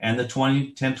 and the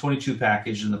 1022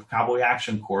 package, and the Cowboy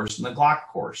Action course, and the Glock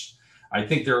course. I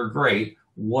think they're great.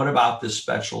 What about this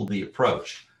specialty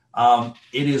approach?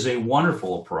 It is a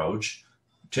wonderful approach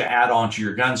to add on to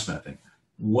your gunsmithing.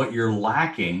 What you're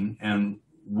lacking, and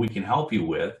we can help you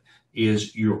with,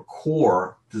 is your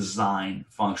core design,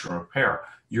 function, repair.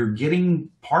 You're getting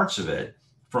parts of it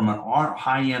from an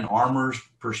high-end armor's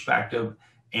perspective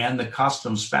and the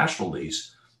custom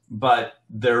specialties. but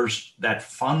there's that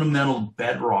fundamental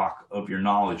bedrock of your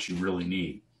knowledge you really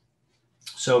need.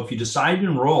 So if you decide to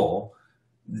enroll,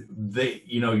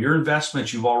 your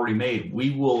investments you've already made,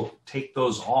 we will take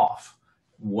those off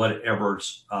whatever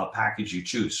package you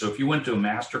choose. So if you went to a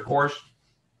master course,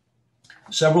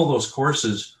 several of those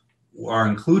courses are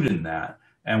included in that,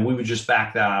 and we would just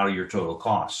back that out of your total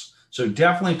costs. So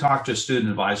definitely talk to a student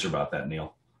advisor about that,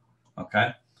 Neil.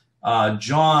 Okay.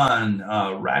 John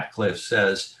Ratcliffe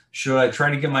says, should I try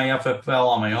to get my FFL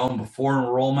on my own before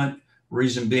enrollment?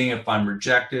 Reason being, if I'm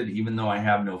rejected, even though I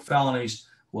have no felonies,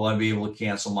 will I be able to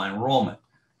cancel my enrollment?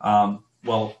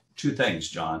 Well, two things,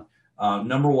 John.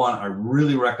 Number one, I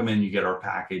really recommend you get our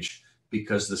package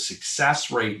because the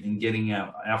success rate in getting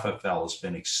an FFL has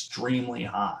been extremely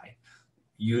high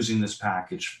using this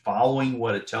package, following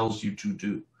what it tells you to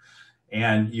do.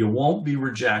 And you won't be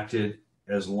rejected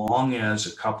as long as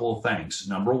a couple of things.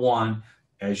 Number one,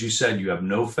 as you said, you have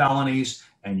no felonies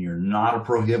and you're not a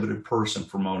prohibited person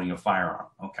from owning a firearm.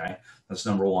 Okay, that's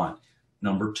number one.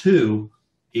 Number two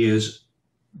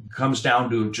comes down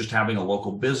to just having a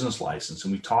local business license.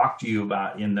 And we talked to you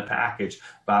about in the package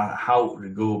about how to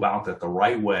go about that the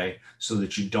right way so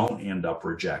that you don't end up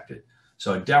rejected.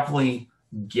 So definitely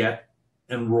get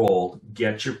enrolled,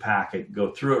 get your packet,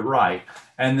 go through it right.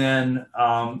 And then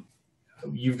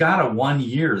you've got a 1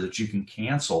 year that you can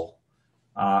cancel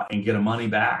and get a money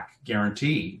back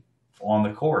guarantee on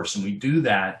the course. And we do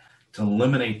that to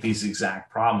eliminate these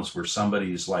exact problems where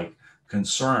somebody is like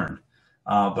concerned.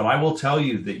 But I will tell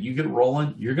you that you get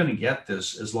rolling, you're going to get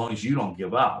this as long as you don't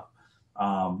give up.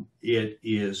 It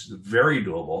is very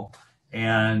doable.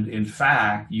 And in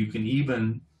fact, you can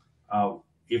even,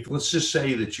 if let's just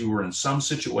say that you were in some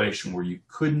situation where you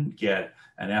couldn't get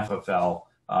an FFL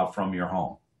from your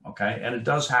home, okay? And it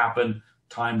does happen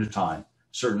time to time,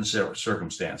 certain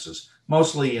circumstances,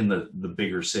 mostly in the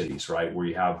bigger cities, right, where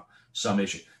you have some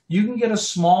issue. You can get a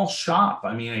small shop,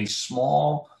 a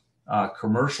small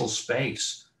commercial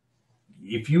space.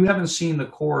 If you haven't seen the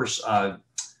course,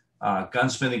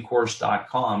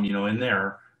 gunsmithingcourse.com, in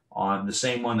there on the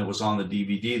same one that was on the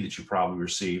DVD that you probably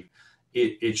received,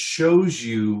 it shows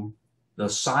you the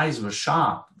size of a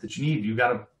shop that you need. You've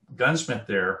got a gunsmith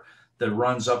there that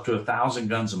runs up to 1,000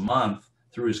 guns a month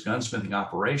through his gunsmithing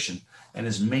operation. And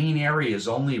his main area is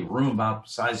only a room about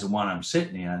the size of the one I'm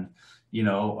sitting in,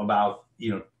 about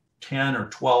 10 or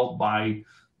 12 by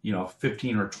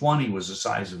 15 or 20 was the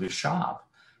size of his shop.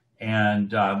 And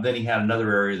then he had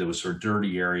another area that was sort of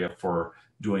dirty area for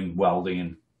doing welding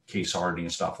and case hardening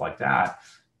and stuff like that.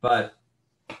 But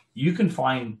you can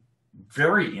find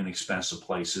very inexpensive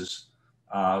places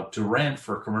to rent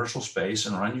for commercial space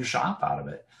and run your shop out of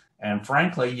it. And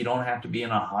frankly, you don't have to be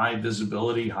in a high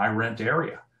visibility, high rent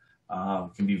area.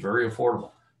 It can be very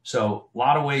affordable. So a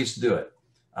lot of ways to do it.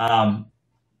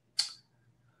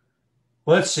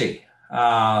 Let's see.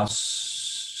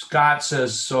 Scott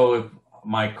says, so if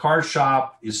my car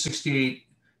shop is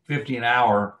 $68.50 an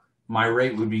hour, my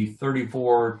rate would be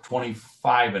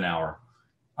 $34.25 an hour.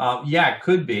 Yeah, it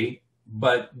could be,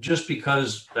 but just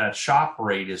because that shop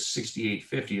rate is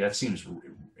 $68.50, that seems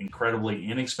incredibly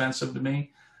inexpensive to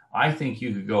me. I think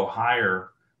you could go higher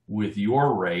with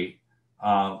your rate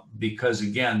because,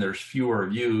 again, there's fewer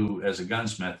of you as a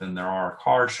gunsmith than there are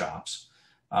car shops,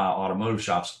 automotive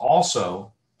shops.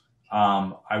 Also,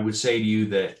 I would say to you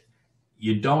that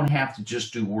you don't have to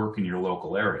just do work in your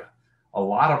local area. A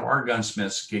lot of our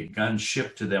gunsmiths get guns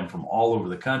shipped to them from all over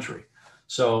the country.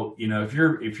 So, if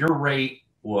your rate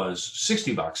was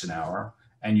 $60 an hour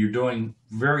and you're doing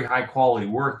very high quality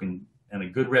work and a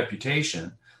good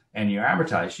reputation and you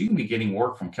advertise, you can be getting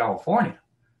work from California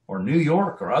or New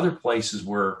York or other places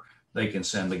where they can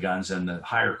send the guns and the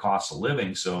higher cost of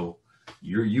living. So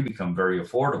you become very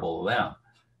affordable to them.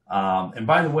 And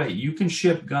by the way, you can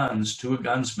ship guns to a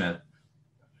gunsmith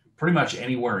pretty much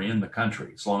anywhere in the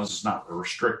country, as long as it's not a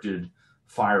restricted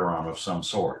firearm of some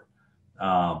sort.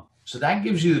 So that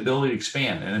gives you the ability to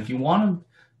expand. And if you want to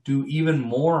do even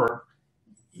more,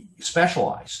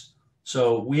 specialize.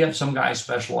 So we have some guys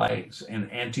specialize in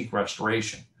antique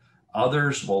restoration.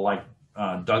 Others, well, like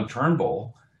Doug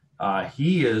Turnbull,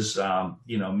 he is,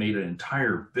 made an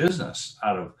entire business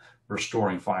out of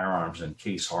restoring firearms and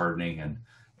case hardening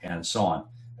and so on.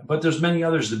 But there's many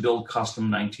others that build custom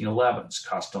 1911s,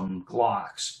 custom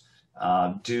Glocks,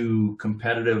 do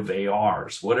competitive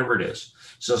ARs, whatever it is.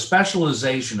 So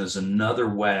specialization is another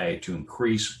way to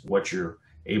increase what you're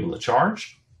able to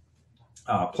charge.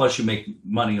 Plus you make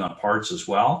money on parts as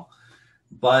well.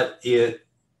 But it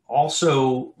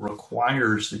also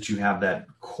requires that you have that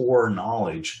core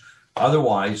knowledge.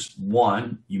 Otherwise,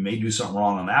 one, you may do something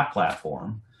wrong on that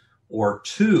platform, or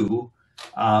two,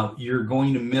 you're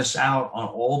going to miss out on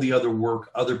all the other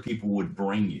work other people would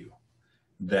bring you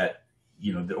that,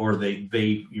 or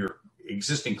your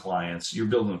existing clients, you're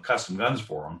building custom guns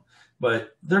for them,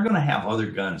 but they're going to have other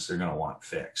guns they're going to want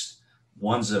fixed,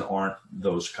 ones that aren't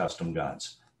those custom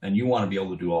guns, and you want to be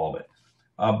able to do all of it.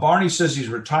 Barney says he's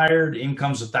retired,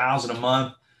 income's $1,000 a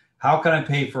month. How can I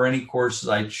pay for any courses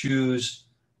I choose?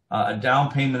 A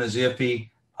down payment is iffy.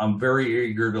 I'm very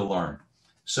eager to learn.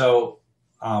 So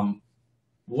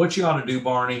what you ought to do,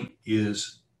 Barney,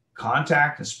 is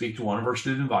contact and speak to one of our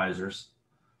student advisors,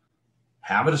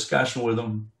 have a discussion with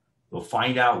them. They'll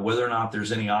find out whether or not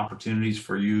there's any opportunities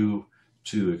for you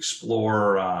to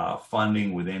explore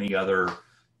funding with any other,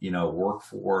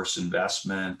 workforce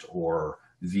investment or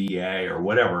VA or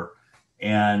whatever.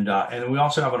 And we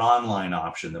also have an online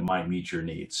option that might meet your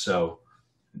needs. So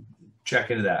check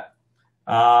into that.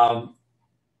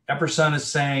 Epperson is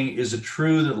saying, is it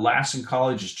true that Lassen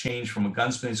College has changed from a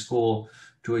gunsmithing school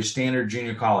to a standard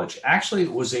junior college? Actually,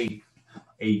 it was a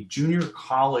junior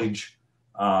college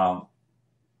all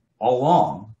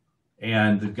along,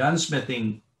 and the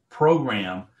gunsmithing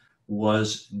program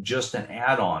was just an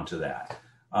add-on to that.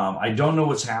 I don't know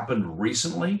what's happened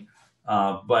recently,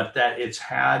 but that it's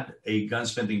had a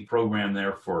gunsmithing program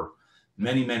there for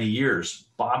many, many years.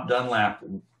 Bob Dunlap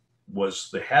was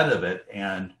the head of it,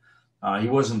 and he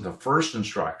wasn't the first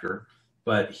instructor,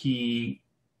 but he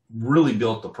really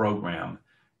built the program.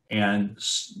 And,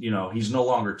 he's no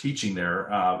longer teaching there.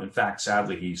 In fact,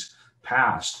 sadly, he's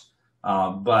passed.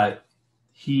 But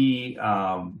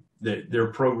their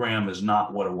program is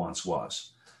not what it once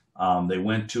was. They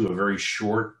went to a very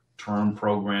short-term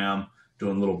program,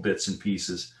 doing little bits and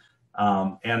pieces.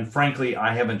 And frankly,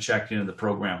 I haven't checked into the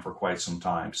program for quite some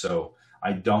time, so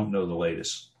I don't know the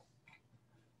latest.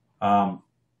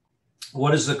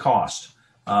 What is the cost?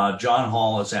 John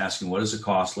Hall is asking, what is the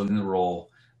cost? Looking at the roll,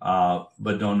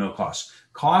 but don't know cost.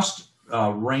 Cost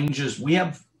ranges. We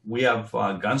have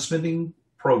gunsmithing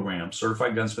programs,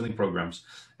 certified gunsmithing programs,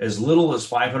 as little as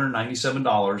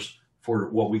 $597 for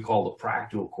what we call the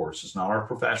practical course. It's not our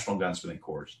professional gunsmithing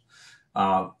course.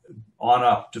 On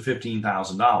up to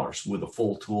 $15,000 with a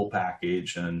full tool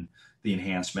package and the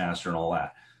enhanced master and all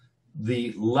that.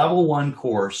 The level 1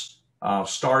 course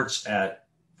starts at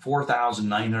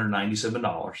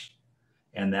 $4,997,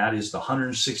 and that is the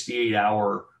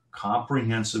 168-hour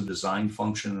comprehensive design,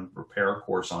 function, and repair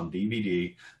course on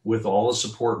DVD with all the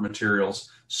support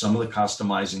materials, some of the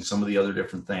customizing, some of the other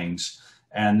different things.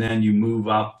 And then you move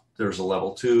up, there's a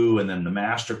level 2, and then the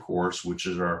master course, which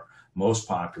is our most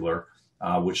popular,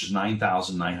 which is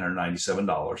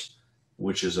 $9,997,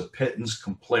 which is a pittance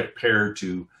compared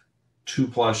to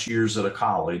 2+ years at a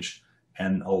college.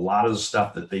 And a lot of the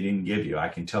stuff that they didn't give you, I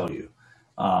can tell you,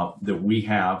 that we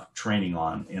have training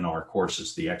on in our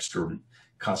courses, the extra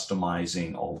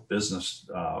customizing, all the business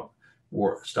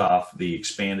stuff, the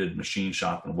expanded machine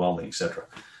shop and welding, etc.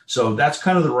 So that's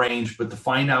kind of the range, but to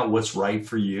find out what's right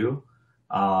for you,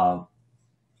 talk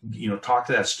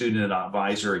to that student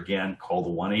advisor. Again, call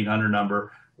the 1-800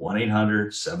 number,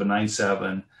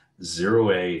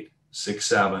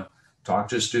 1-800-797-0867. Talk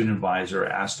to a student advisor,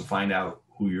 ask to find out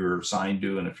who you're assigned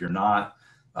to, and if you're not,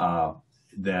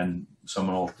 then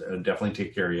someone will definitely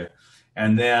take care of you.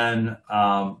 And then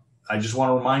I just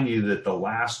want to remind you that the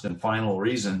last and final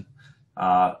reason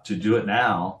to do it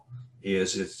now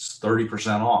is it's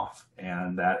 30% off,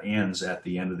 and that ends at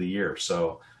the end of the year.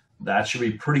 So that should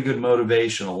be pretty good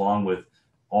motivation, along with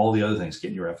all the other things,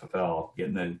 getting your FFL,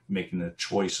 making the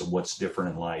choice of what's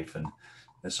different in life, and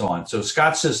so on. So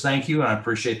Scott says thank you, and I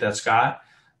appreciate that, Scott.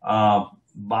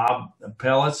 Bob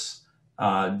Pellets,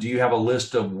 do you have a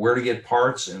list of where to get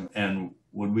parts and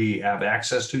would we have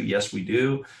access to? Yes, we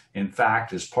do. In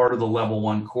fact, as part of the level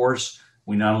 1 course,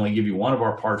 we not only give you one of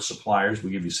our parts suppliers,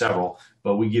 we give you several,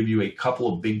 but we give you a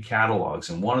couple of big catalogs.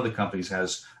 And one of the companies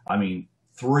has,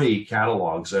 3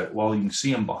 catalogs that, well, you can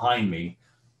see them behind me,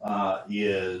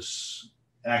 is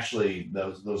actually,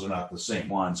 those are not the same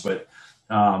ones, but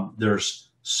there's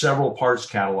several parts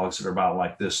catalogs that are about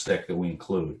like this thick that we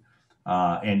include.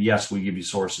 And yes, we give you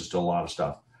sources to a lot of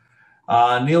stuff.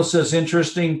 Neil says,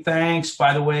 interesting, thanks.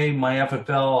 By the way, my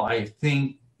FFL, I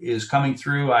think, is coming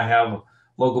through. I have a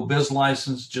local biz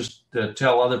license, just to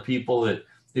tell other people that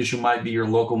the issue might be your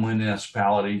local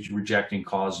municipality rejecting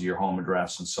cause of your home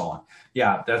address and so on.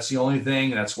 Yeah, that's the only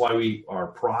thing. That's why our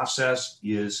process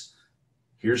is,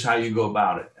 here's how you go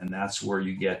about it. And that's where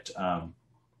you get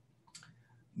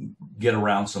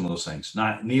around some of those things.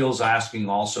 Neil's asking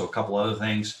also a couple other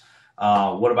things.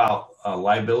 What about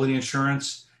liability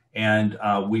insurance? And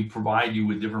we provide you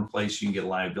with different places you can get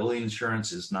liability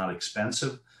insurance. It's not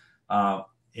expensive.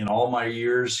 In all my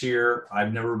years here,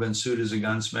 I've never been sued as a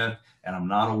gunsmith, and I'm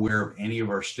not aware of any of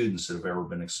our students that have ever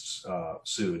been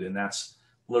sued. And that's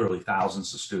literally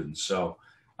thousands of students. So,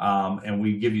 and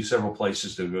we give you several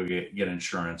places to go get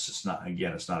insurance. It's not,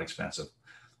 again, it's not expensive.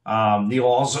 Neil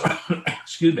also,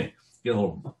 excuse me, get a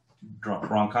little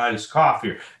bronchitis cough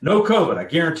here. No COVID, I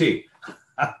guarantee.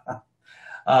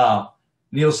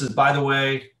 Neil says, by the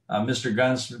way, Mr.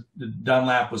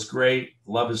 Dunlap was great.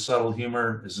 Love his subtle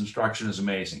humor. His instruction is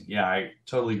amazing. Yeah, I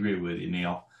totally agree with you,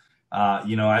 Neil.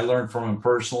 You know, I learned from him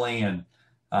personally, and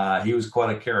he was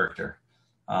quite a character.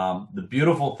 The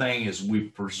beautiful thing is we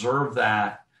preserve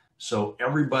that so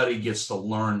everybody gets to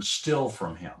learn still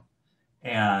from him.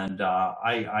 And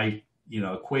I you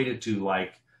know, equate it to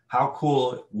like, how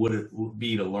cool would it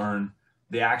be to learn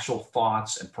the actual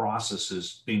thoughts and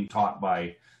processes being taught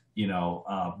by, you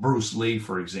know, Bruce Lee,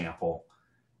 for example,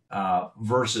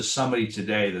 versus somebody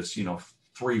today that's, you know,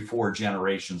 3-4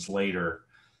 generations later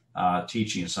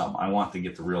teaching you something. I want to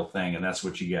get the real thing, and that's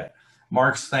what you get.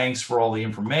 Mark's thanks for all the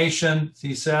information,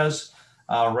 he says.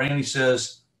 Randy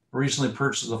says, recently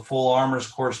purchased a full armors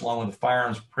course along with the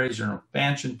firearms appraiser and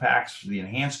expansion packs for the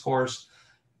enhanced course.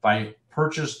 If I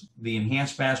purchased the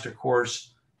enhanced master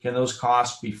course, can those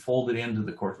costs be folded into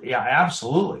the course? Yeah,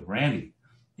 absolutely, Randy.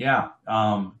 Yeah.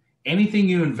 Anything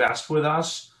you invest with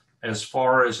us, as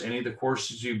far as any of the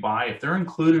courses you buy, if they're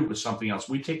included with something else,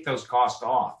 we take those costs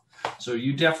off. So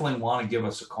you definitely want to give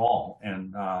us a call,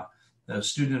 and the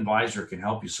student advisor can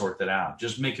help you sort that out.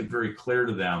 Just make it very clear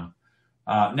to them.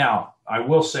 Now, I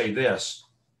will say this.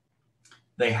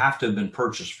 They have to have been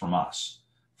purchased from us,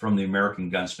 from the American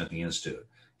Gunsmithing Institute.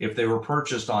 If they were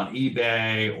purchased on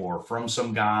eBay or from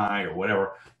some guy or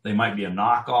whatever, they might be a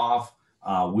knockoff.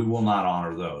 We will not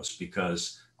honor those,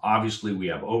 because obviously we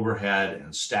have overhead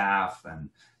and staff and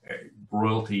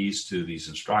royalties to these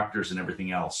instructors and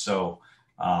everything else. So,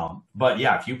 but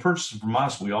yeah, if you purchase from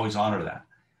us, we always honor that.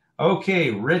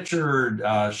 Okay, Richard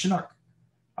Chinook.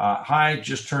 Hi,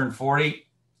 just turned 40.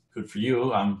 Good for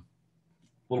you. I'm a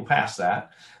little past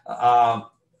that.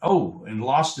 And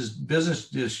lost his business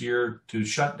this year to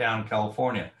shut down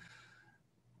California.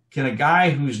 Can a guy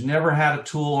who's never had a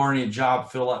tool or any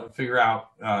job figure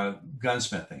out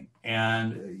gunsmithing?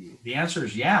 And the answer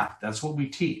is yeah, that's what we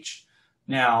teach.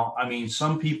 Now, I mean,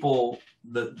 some people,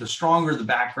 the stronger the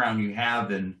background you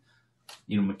have in,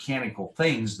 you know, mechanical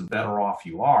things, the better off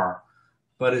you are.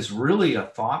 But it's really a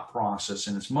thought process,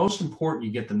 and it's most important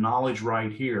you get the knowledge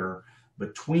right here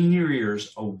between your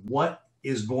ears of what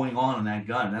is going on in that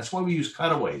gun. That's why we use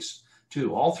cutaways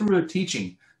too. All through the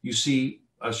teaching, you see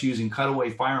us using cutaway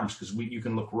firearms, because you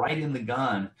can look right in the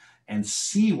gun and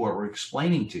see what we're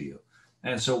explaining to you.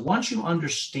 And so once you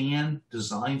understand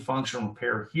design, function,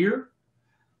 repair here,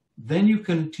 then you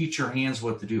can teach your hands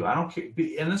what to do. I don't care.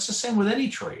 And it's the same with any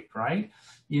trade, right?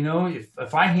 You know,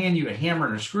 if I hand you a hammer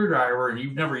and a screwdriver and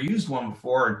you've never used one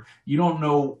before and you don't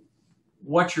know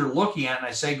what you're looking at, and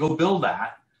I say, go build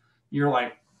that, you're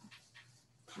like,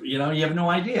 you know, you have no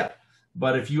idea.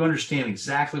 But if you understand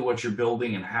exactly what you're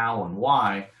building and how and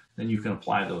why, then you can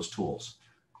apply those tools.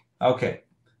 Okay.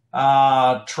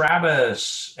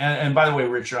 Travis, and by the way,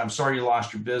 Richard, I'm sorry you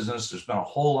lost your business. There's been a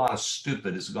whole lot of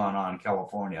stupid has gone on in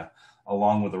California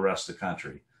along with the rest of the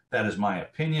country. That is my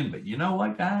opinion. But you know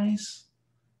what, guys?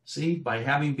 See, by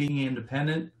being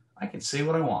independent, I can say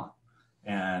what I want.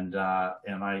 And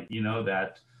I, you know,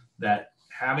 that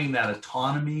having that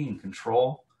autonomy and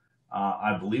control,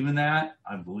 I believe in that.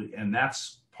 And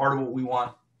that's part of what we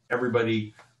want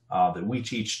everybody that we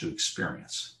teach to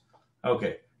experience.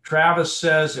 Okay. Travis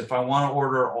says, if I want to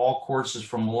order all courses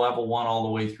from level 1 all the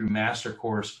way through master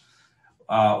course,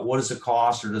 what does it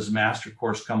cost, or does the master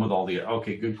course come with all the,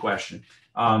 okay, good question.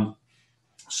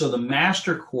 So the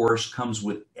master course comes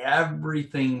with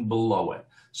everything below it.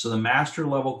 So the master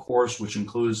level course, which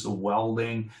includes the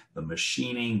welding, the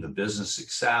machining, the business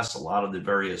success, a lot of the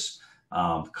various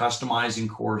customizing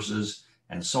courses,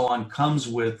 and so on, comes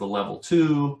with the level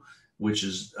 2, which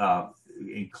is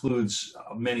includes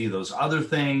many of those other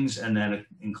things, and then it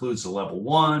includes the level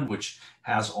 1, which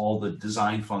has all the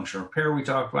design, function, repair we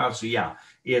talked about. So yeah,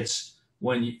 it's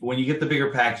when you get the bigger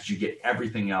package, you get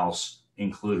everything else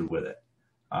included with it.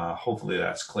 Hopefully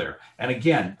that's clear. And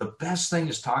again, the best thing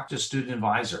is talk to a student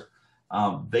advisor.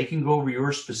 They can go over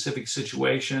your specific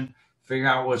situation, figure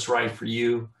out what's right for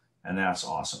you, and that's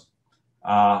awesome.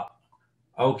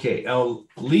 Okay,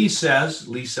 Lee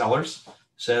Sellers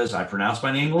says, I pronounced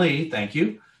my name Lee, thank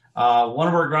you. One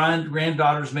of our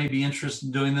granddaughters may be interested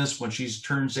in doing this when she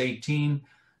turns 18.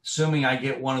 Assuming I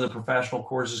get one of the professional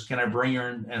courses, can I bring her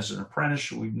in as an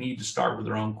apprentice? We need to start with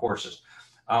her own courses.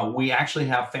 We actually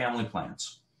have family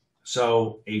plans.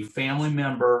 So a family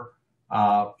member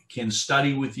can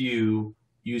study with you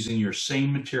using your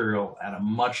same material at a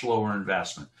much lower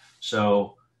investment.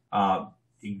 So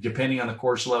depending on the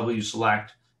course level you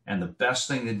select, and the best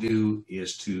thing to do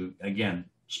is to, again,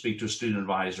 speak to a student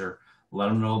advisor, let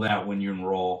them know that when you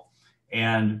enroll.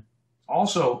 And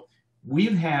also,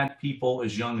 we've had people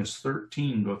as young as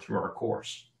 13 go through our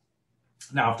course.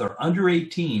 Now, if they're under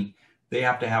 18, they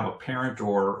have to have a parent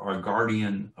or a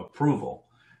guardian approval.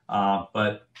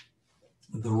 But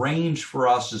the range for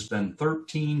us has been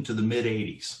 13 to the mid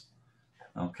 80s.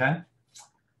 Okay.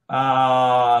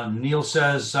 Neil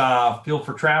says, feel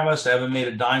for Travis. I haven't made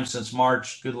a dime since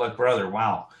March. Good luck, brother.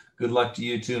 Wow. Good luck to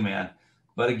you too, man.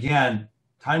 But again,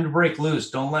 time to break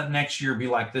loose. Don't let next year be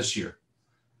like this year.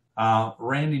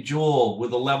 Randy Jewell,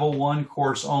 with a level 1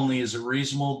 course only, is it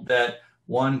reasonable that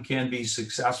one can be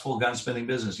successful gunsmithing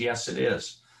business? Yes, it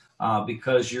is.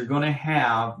 Because you're going to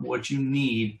have what you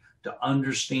need to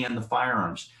understand the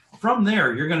firearms. From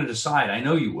there, you're going to decide, I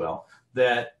know you will,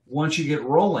 that once you get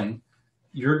rolling,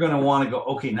 you're going to want to go,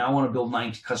 okay, now I want to build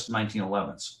custom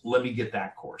 1911s. Let me get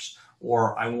that course.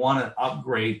 Or I want to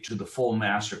upgrade to the full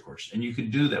master course. And you can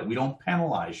do that. We don't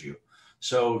penalize you.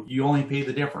 So you only pay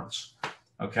the difference.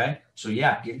 Okay? So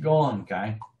yeah, get going,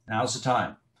 guy. Now's the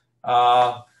time.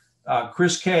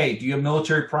 Chris K, do you have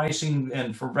military pricing?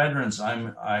 And for veterans,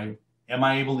 am I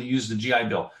able to use the GI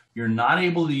Bill? You're not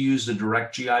able to use the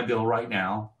direct GI Bill right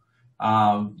now.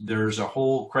 There's a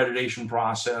whole accreditation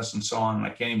process and so on. And I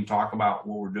can't even talk about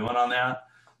what we're doing on that.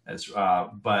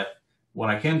 But what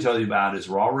I can tell you about is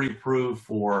we're already approved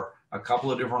for a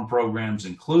couple of different programs,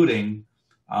 including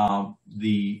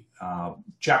the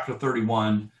Chapter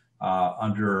 31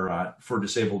 for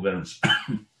disabled veterans.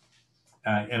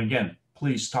 And again,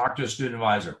 please talk to a student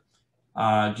advisor.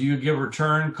 Do you give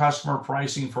return customer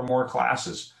pricing for more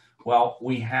classes? Well,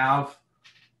 we have,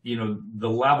 the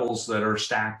levels that are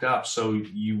stacked up. So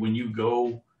when you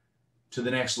go to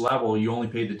the next level, you only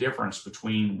pay the difference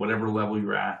between whatever level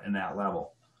you're at and that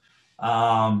level.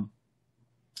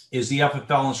 Is the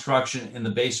FFL instruction in the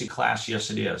basic class?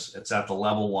 Yes, it is. It's at the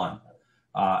level 1,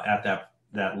 at that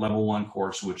level 1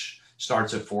 course, which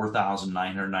starts at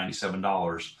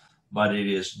 $4,997, but it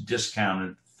is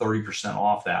discounted 30%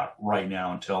 off that right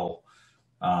now until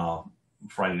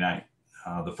Friday night,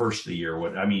 the first of the year.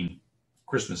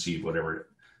 Christmas Eve, whatever.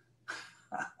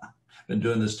 Been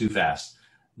doing this too fast.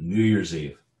 New Year's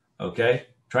Eve. Okay.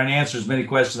 Trying to answer as many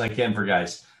questions as I can for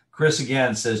guys. Chris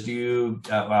again says, is the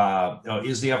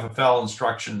FFL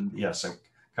instruction? Yes, I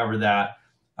covered that.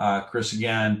 Chris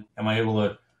again, am I able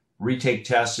to retake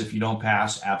tests if you don't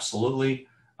pass? Absolutely.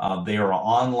 They are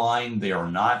online. They are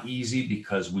not easy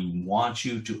because we want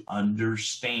you to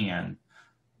understand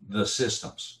the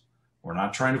systems. We're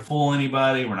not trying to fool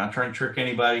anybody. We're not trying to trick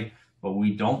anybody, but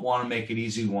we don't want to make it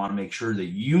easy. We want to make sure that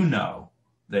you know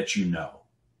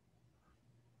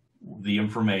the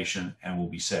information and will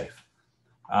be safe.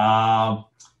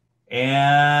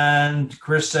 And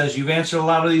Chris says, you've answered a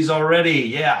lot of these already.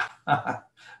 Yeah,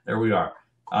 there we are.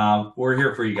 We're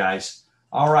here for you guys.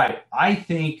 All right. I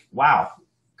think, wow,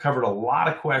 covered a lot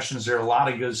of questions there, a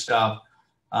lot of good stuff.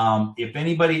 If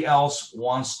anybody else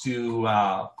wants to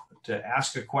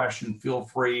ask a question, feel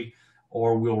free,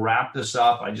 or we'll wrap this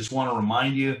up. I just want to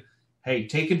remind you, hey,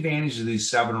 take advantage of these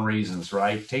 7 reasons,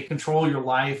 right? Take control of your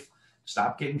life.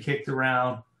 Stop getting kicked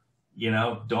around.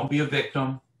 Don't be a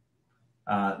victim.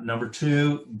 Number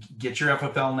 2, get your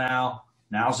FFL now.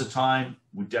 Now's the time.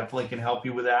 We definitely can help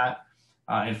you with that.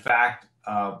 In fact,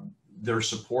 there's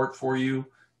support for you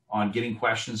on getting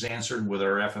questions answered with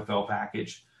our FFL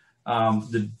package.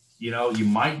 You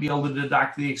might be able to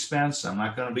deduct the expense. I'm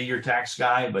not going to be your tax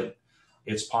guy, but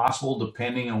it's possible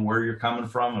depending on where you're coming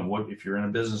from and if you're in a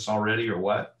business already or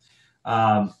what.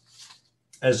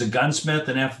 As a gunsmith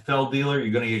and FFL dealer,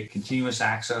 you're going to get continuous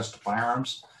access to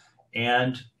firearms,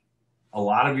 and a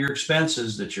lot of your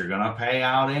expenses that you're going to pay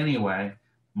out anyway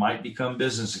might become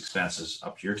business expenses.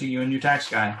 Up here to you and your tax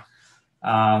guy.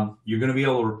 You're going to be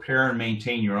able to repair and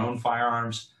maintain your own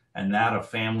firearms and that of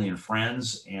family and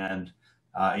friends. And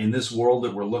in this world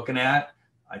that we're looking at,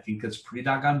 I think that's pretty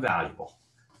doggone valuable,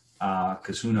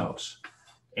 because who knows?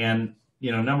 And,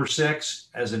 number 6,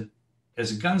 as a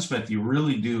gunsmith, you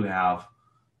really do have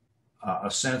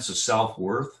a sense of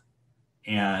self-worth,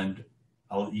 and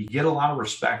you get a lot of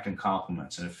respect and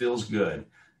compliments, and it feels good.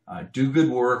 Do good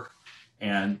work,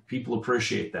 and people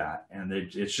appreciate that. And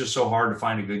it's just so hard to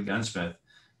find a good gunsmith.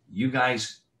 You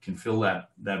guys can fill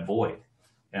that void.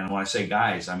 And when I say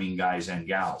guys, I mean guys and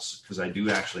gals, because I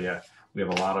do actually we have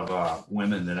a lot of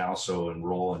women that also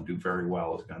enroll and do very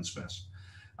well as gunsmiths.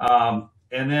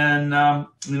 And then,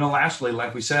 lastly,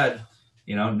 like we said,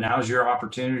 now's your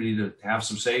opportunity to have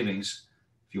some savings.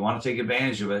 If you want to take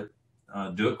advantage of it,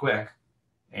 do it quick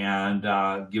and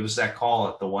give us that call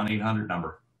at the 1-800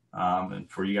 number. And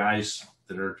for you guys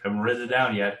that haven't written it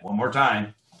down yet, one more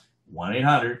time,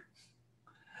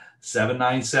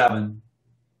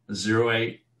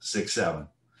 1-800-797-0867.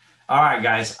 All right,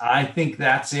 guys, I think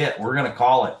that's it. We're going to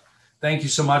call it. Thank you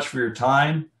so much for your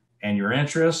time and your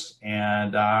interest,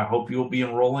 and I hope you'll be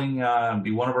enrolling and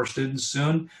be one of our students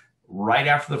soon. Right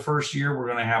after the first year, we're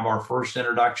going to have our first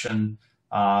introduction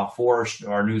for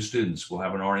our new students. We'll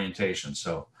have an orientation,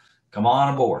 so come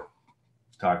on aboard.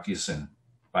 Talk to you soon.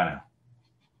 Bye now.